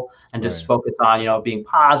possible and just focus on, being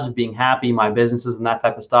positive, being happy, my businesses and that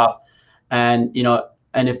type of stuff. And,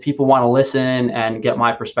 and if people want to listen and get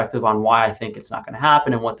my perspective on why I think it's not going to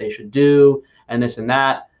happen and what they should do and this and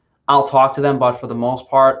that, I'll talk to them. But for the most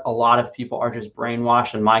part, a lot of people are just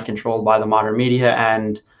brainwashed and mind controlled by the modern media.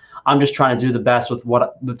 And I'm just trying to do the best with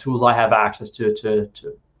what the tools I have access to.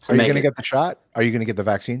 Are you going to get the shot? Are you going to get the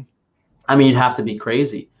vaccine? You'd have to be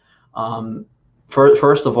crazy.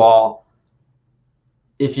 First of all,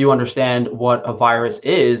 if you understand what a virus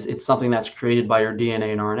is, it's something that's created by your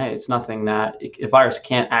DNA and RNA. It's nothing a virus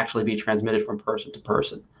can't actually be transmitted from person to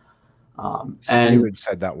person. And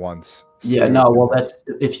said that once. Yeah, no, well, that's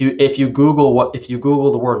if you Google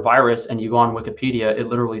the word virus and you go on Wikipedia, it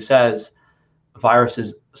literally says virus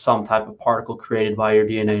is some type of particle created by your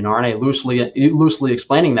DNA and RNA. Loosely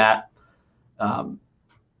explaining that.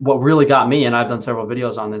 What really got me, and I've done several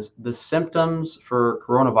videos on this, the symptoms for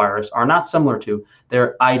coronavirus are not similar to,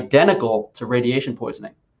 they're identical to radiation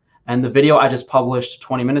poisoning. And the video I just published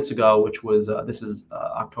 20 minutes ago, which was, this is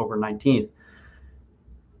October 19th,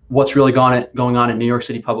 what's really going on in New York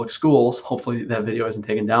City public schools, hopefully that video isn't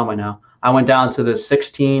taken down by now. I went down to the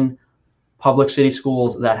 16 public city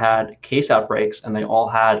schools that had case outbreaks, and they all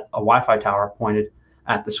had a Wi-Fi tower pointed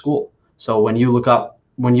at the school. So when you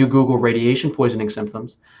Google radiation poisoning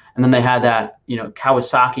symptoms, and then they had that,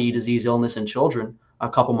 Kawasaki disease illness in children a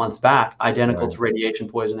couple months back, identical to radiation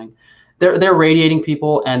poisoning. They're radiating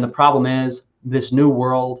people, and the problem is this new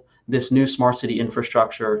world, this new smart city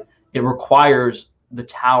infrastructure, it requires the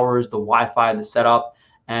towers, the Wi-Fi, the setup,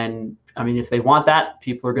 and if they want that,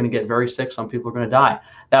 people are going to get very sick. Some people are going to die.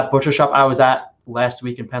 That butcher shop I was at last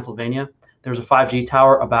week in Pennsylvania, there's a 5G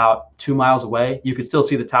tower about 2 miles away. You could still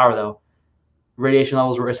see the tower though. Radiation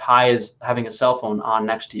levels were as high as having a cell phone on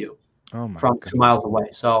next to you from God. 2 miles away.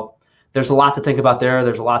 So there's a lot to think about there.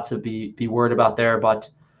 There's a lot to be worried about there, but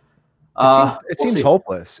it seems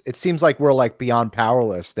hopeless. It seems like we're beyond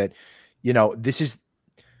powerless, that, this is,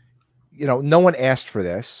 no one asked for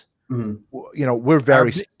this.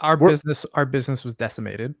 Mm-hmm. Our business was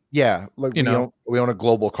decimated. Yeah. We own a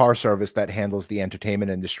global car service that handles the entertainment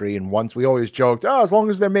industry. And once we always joked, as long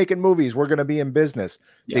as they're making movies, we're going to be in business.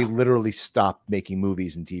 Yeah. They literally stopped making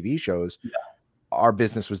movies and TV shows. Yeah. Our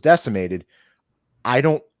business was decimated.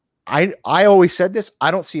 I always said this, I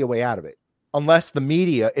don't see a way out of it unless the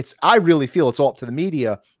media, I really feel it's all up to the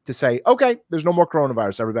media to say, okay, there's no more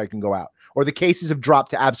coronavirus, everybody can go out. Or the cases have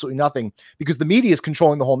dropped to absolutely nothing because the media is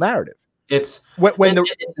controlling the whole narrative. It's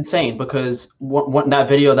insane because that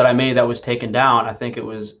video that I made that was taken down, I think it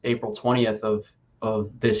was April 20th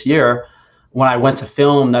of this year, when I went to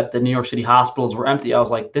film that the New York City hospitals were empty, I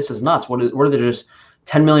was like, this is nuts. What are there just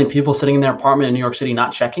 10 million people sitting in their apartment in New York City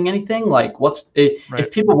not checking anything? Like,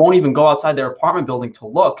 if people won't even go outside their apartment building to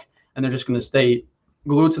look, and they're just going to stay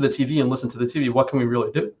glued to the TV and listen to the TV, what can we really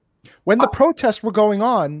do? When the protests were going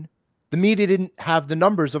on, the media didn't have the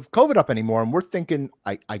numbers of COVID up anymore. And we're thinking,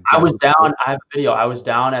 I was down. I have a video. I was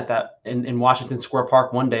down at that in Washington Square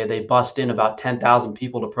Park one day. They bust in about 10,000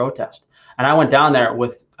 people to protest. And I went down there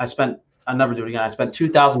I'll never do it again. I spent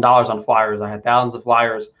 $2,000 on flyers. I had thousands of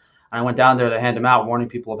flyers. And I went down there to hand them out, warning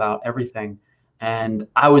people about everything. And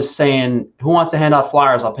I was saying, who wants to hand out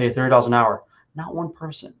flyers? I'll pay you $30 an hour. Not one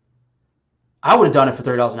person. I would have done it for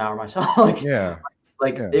 $30 an hour myself.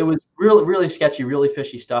 It was really, really sketchy, really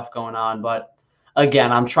fishy stuff going on. But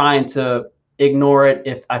again, I'm trying to ignore it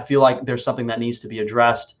if I feel like there's something that needs to be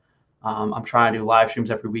addressed. I'm trying to do live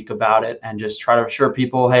streams every week about it and just try to assure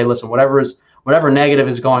people, hey, listen, whatever negative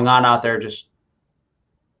is going on out there, just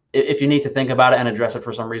if you need to think about it and address it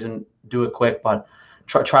for some reason, do it quick. But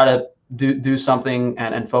try to do something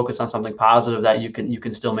and focus on something positive that you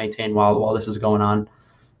can still maintain while this is going on.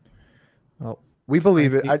 Well, we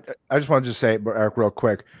believe it. I just wanted to say, Eric, real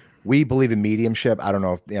quick. We believe in mediumship. I don't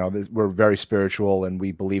know if we're very spiritual and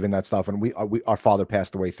we believe in that stuff. And our father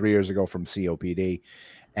passed away 3 years ago from COPD,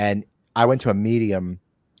 and I went to a medium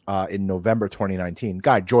in November 2019.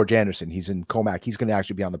 Guy George Anderson, he's in Comac. He's going to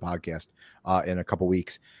actually be on the podcast in a couple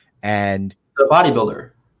weeks. And the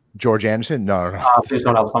bodybuilder, George Anderson, no. No.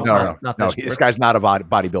 This guy's not a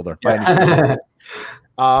bodybuilder.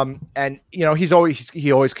 Yeah. And he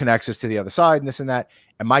always connects us to the other side and this and that.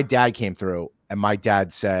 And my dad came through. And my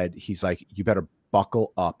dad said, he's like, you better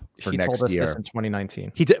buckle up for next year. He told us this in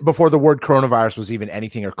 2019. He did, before the word coronavirus was even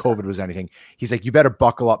anything or COVID was anything. He's like, you better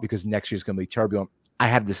buckle up because next year's going to be turbulent. I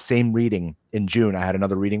had the same reading in June. I had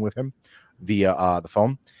another reading with him via the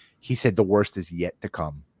phone. He said the worst is yet to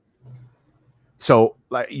come. So,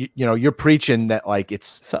 like, you're preaching that like it's,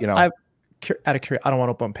 so I don't want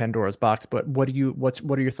to open Pandora's box, but what are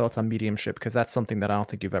your thoughts on mediumship? Because that's something that I don't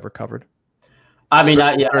think you've ever covered. I mean,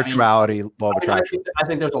 spirituality, law of attraction. I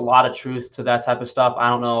think there's a lot of truth to that type of stuff. I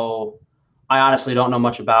don't know. I honestly don't know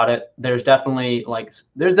much about it. There's definitely a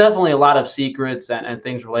lot of secrets and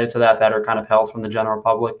things related to that are kind of held from the general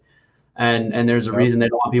public. And there's a reason they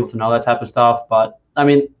don't want people to know that type of stuff. But I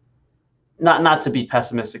mean, not to be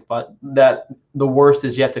pessimistic, but that the worst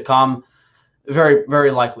is yet to come. Very,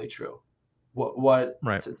 very likely true. Right.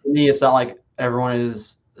 To me, it's not like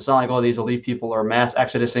it's not like all these elite people are mass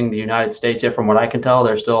exodusing the United States yet. From what I can tell,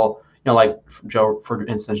 they're still, like for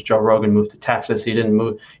instance, Joe Rogan moved to Texas. He didn't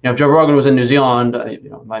move. If Joe Rogan was in New Zealand,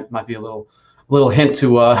 might be a little hint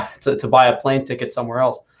to buy a plane ticket somewhere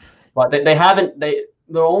else. But they haven't. The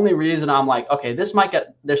only reason I'm like, okay, this might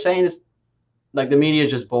get. They're saying this, like the media is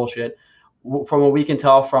just bullshit. From what we can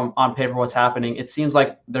tell from on paper what's happening, it seems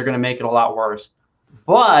like they're going to make it a lot worse.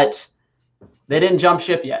 But they didn't jump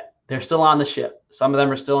ship yet. They're still on the ship. Some of them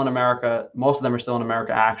are still in America. Most of them are still in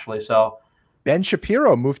America, actually. So Ben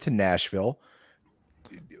Shapiro moved to Nashville.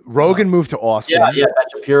 Rogan moved to Austin. Yeah. Ben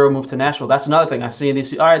Shapiro moved to Nashville. That's another thing I see.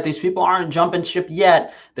 These people aren't jumping ship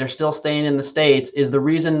yet. They're still staying in the States. Is the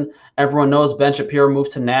reason everyone knows Ben Shapiro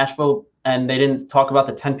moved to Nashville and they didn't talk about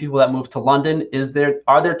the 10 people that moved to London?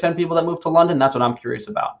 Are there 10 people that moved to London? That's what I'm curious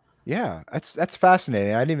about. Yeah, that's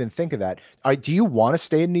fascinating. I didn't even think of that. Do you want to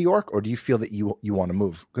stay in New York, or do you feel that you want to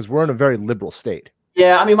move? Because we're in a very liberal state.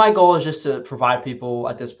 Yeah, I mean, my goal is just to provide people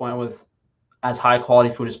at this point with as high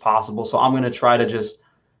quality food as possible. So I'm going to try to just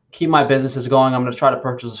keep my businesses going. I'm going to try to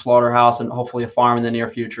purchase a slaughterhouse and hopefully a farm in the near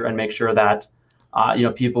future, and make sure that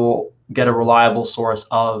people get a reliable source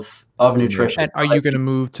of nutrition. And are you going to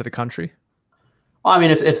move to the country? Well, I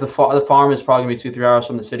mean, if the farm is probably going to be 2-3 hours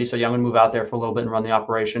from the city, so yeah, I'm going to move out there for a little bit and run the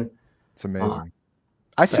operation. It's amazing.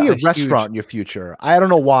 I see a restaurant in your future. I don't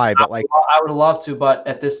know why, but like I would love to, but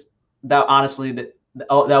that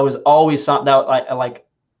was always something that like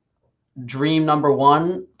dream number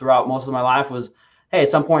one throughout most of my life was, hey,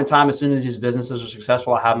 at some point in time, as soon as these businesses are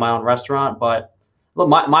successful, I have my own restaurant. But look,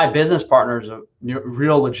 my business partner is a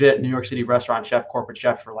real legit New York City restaurant chef, corporate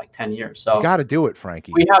chef for like 10 years. So you got to do it,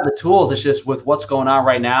 Frankie. We have the tools. It's just with what's going on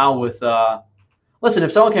right now with, listen,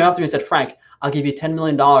 if someone came up to me and said, Frank, I'll give you $10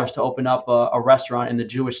 million to open up a restaurant in the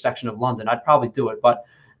Jewish section of London, I'd probably do it. But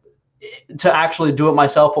to actually do it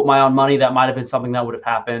myself with my own money, that might have been something that would have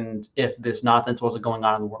happened if this nonsense wasn't going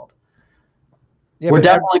on in the world. Yeah, we're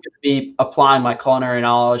definitely going to be applying my culinary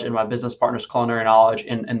knowledge and my business partner's culinary knowledge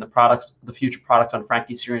in the future products on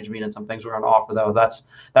Frankie's Syringe Meat, and some things we're going to offer, though. That's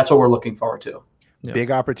what we're looking forward to. Yeah.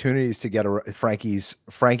 Big opportunities to get a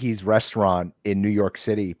Frankie's restaurant in New York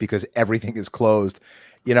City because everything is closed.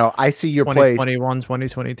 I see your place. 2021,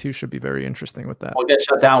 2022 should be very interesting with that. We'll get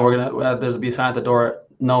shut down. We're gonna there's be a sign at the door,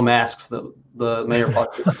 no masks. The mayor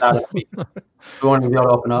probably we want to be able to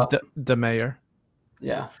open up. The mayor.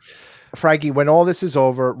 Yeah. Frankie, when all this is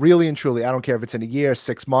over, really and truly, I don't care if it's in a year,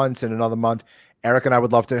 6 months, in another month, Eric and I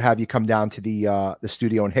would love to have you come down to the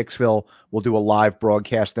studio in Hicksville. We'll do a live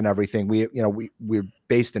broadcast and everything. We're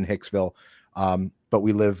based in Hicksville, but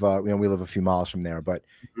we live a few miles from there. But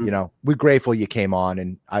we're grateful you came on,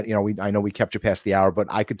 and I know we kept you past the hour, but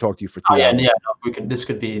I could talk to you for 2 hours. This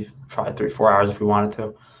could be probably 3-4 hours if we wanted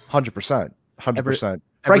to. 100%.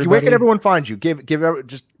 Frankie, where can everyone find you? Give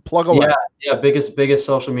just plug away. Yeah. Biggest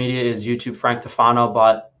social media is YouTube, Frank Tufano,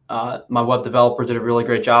 but my web developer did a really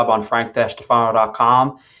great job on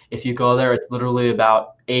frank-tufano.com. If you go there, it's literally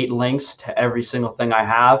about 8 links to every single thing I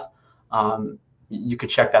have. You could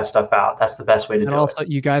check that stuff out. That's the best way to do it. And also,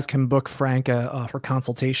 you guys can book Frank for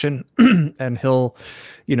consultation and he'll,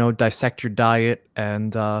 dissect your diet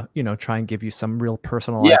and, try and give you some real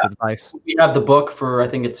personalized advice. We have the book for, I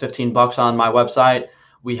think it's $15 on my website.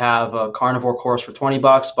 We have a carnivore course for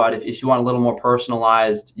 $20, but if you want a little more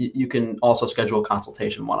personalized, you can also schedule a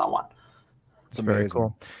consultation one-on-one. It's amazing. Very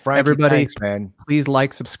cool. Frankie, everybody, thanks, man. Please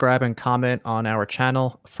like, subscribe, and comment on our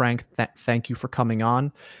channel. Frank, thank you for coming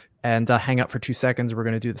on. And hang out for 2 seconds. We're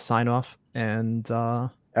going to do the sign off. And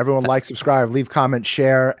everyone like, subscribe, leave comment,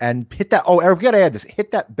 share, and hit that. Oh, Eric, we got to add this.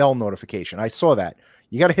 Hit that bell notification. I saw that.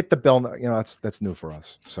 You got to hit the bell. That's new for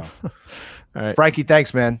us. So, all right, Frankie,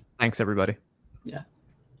 thanks, man. Thanks, everybody. Yeah.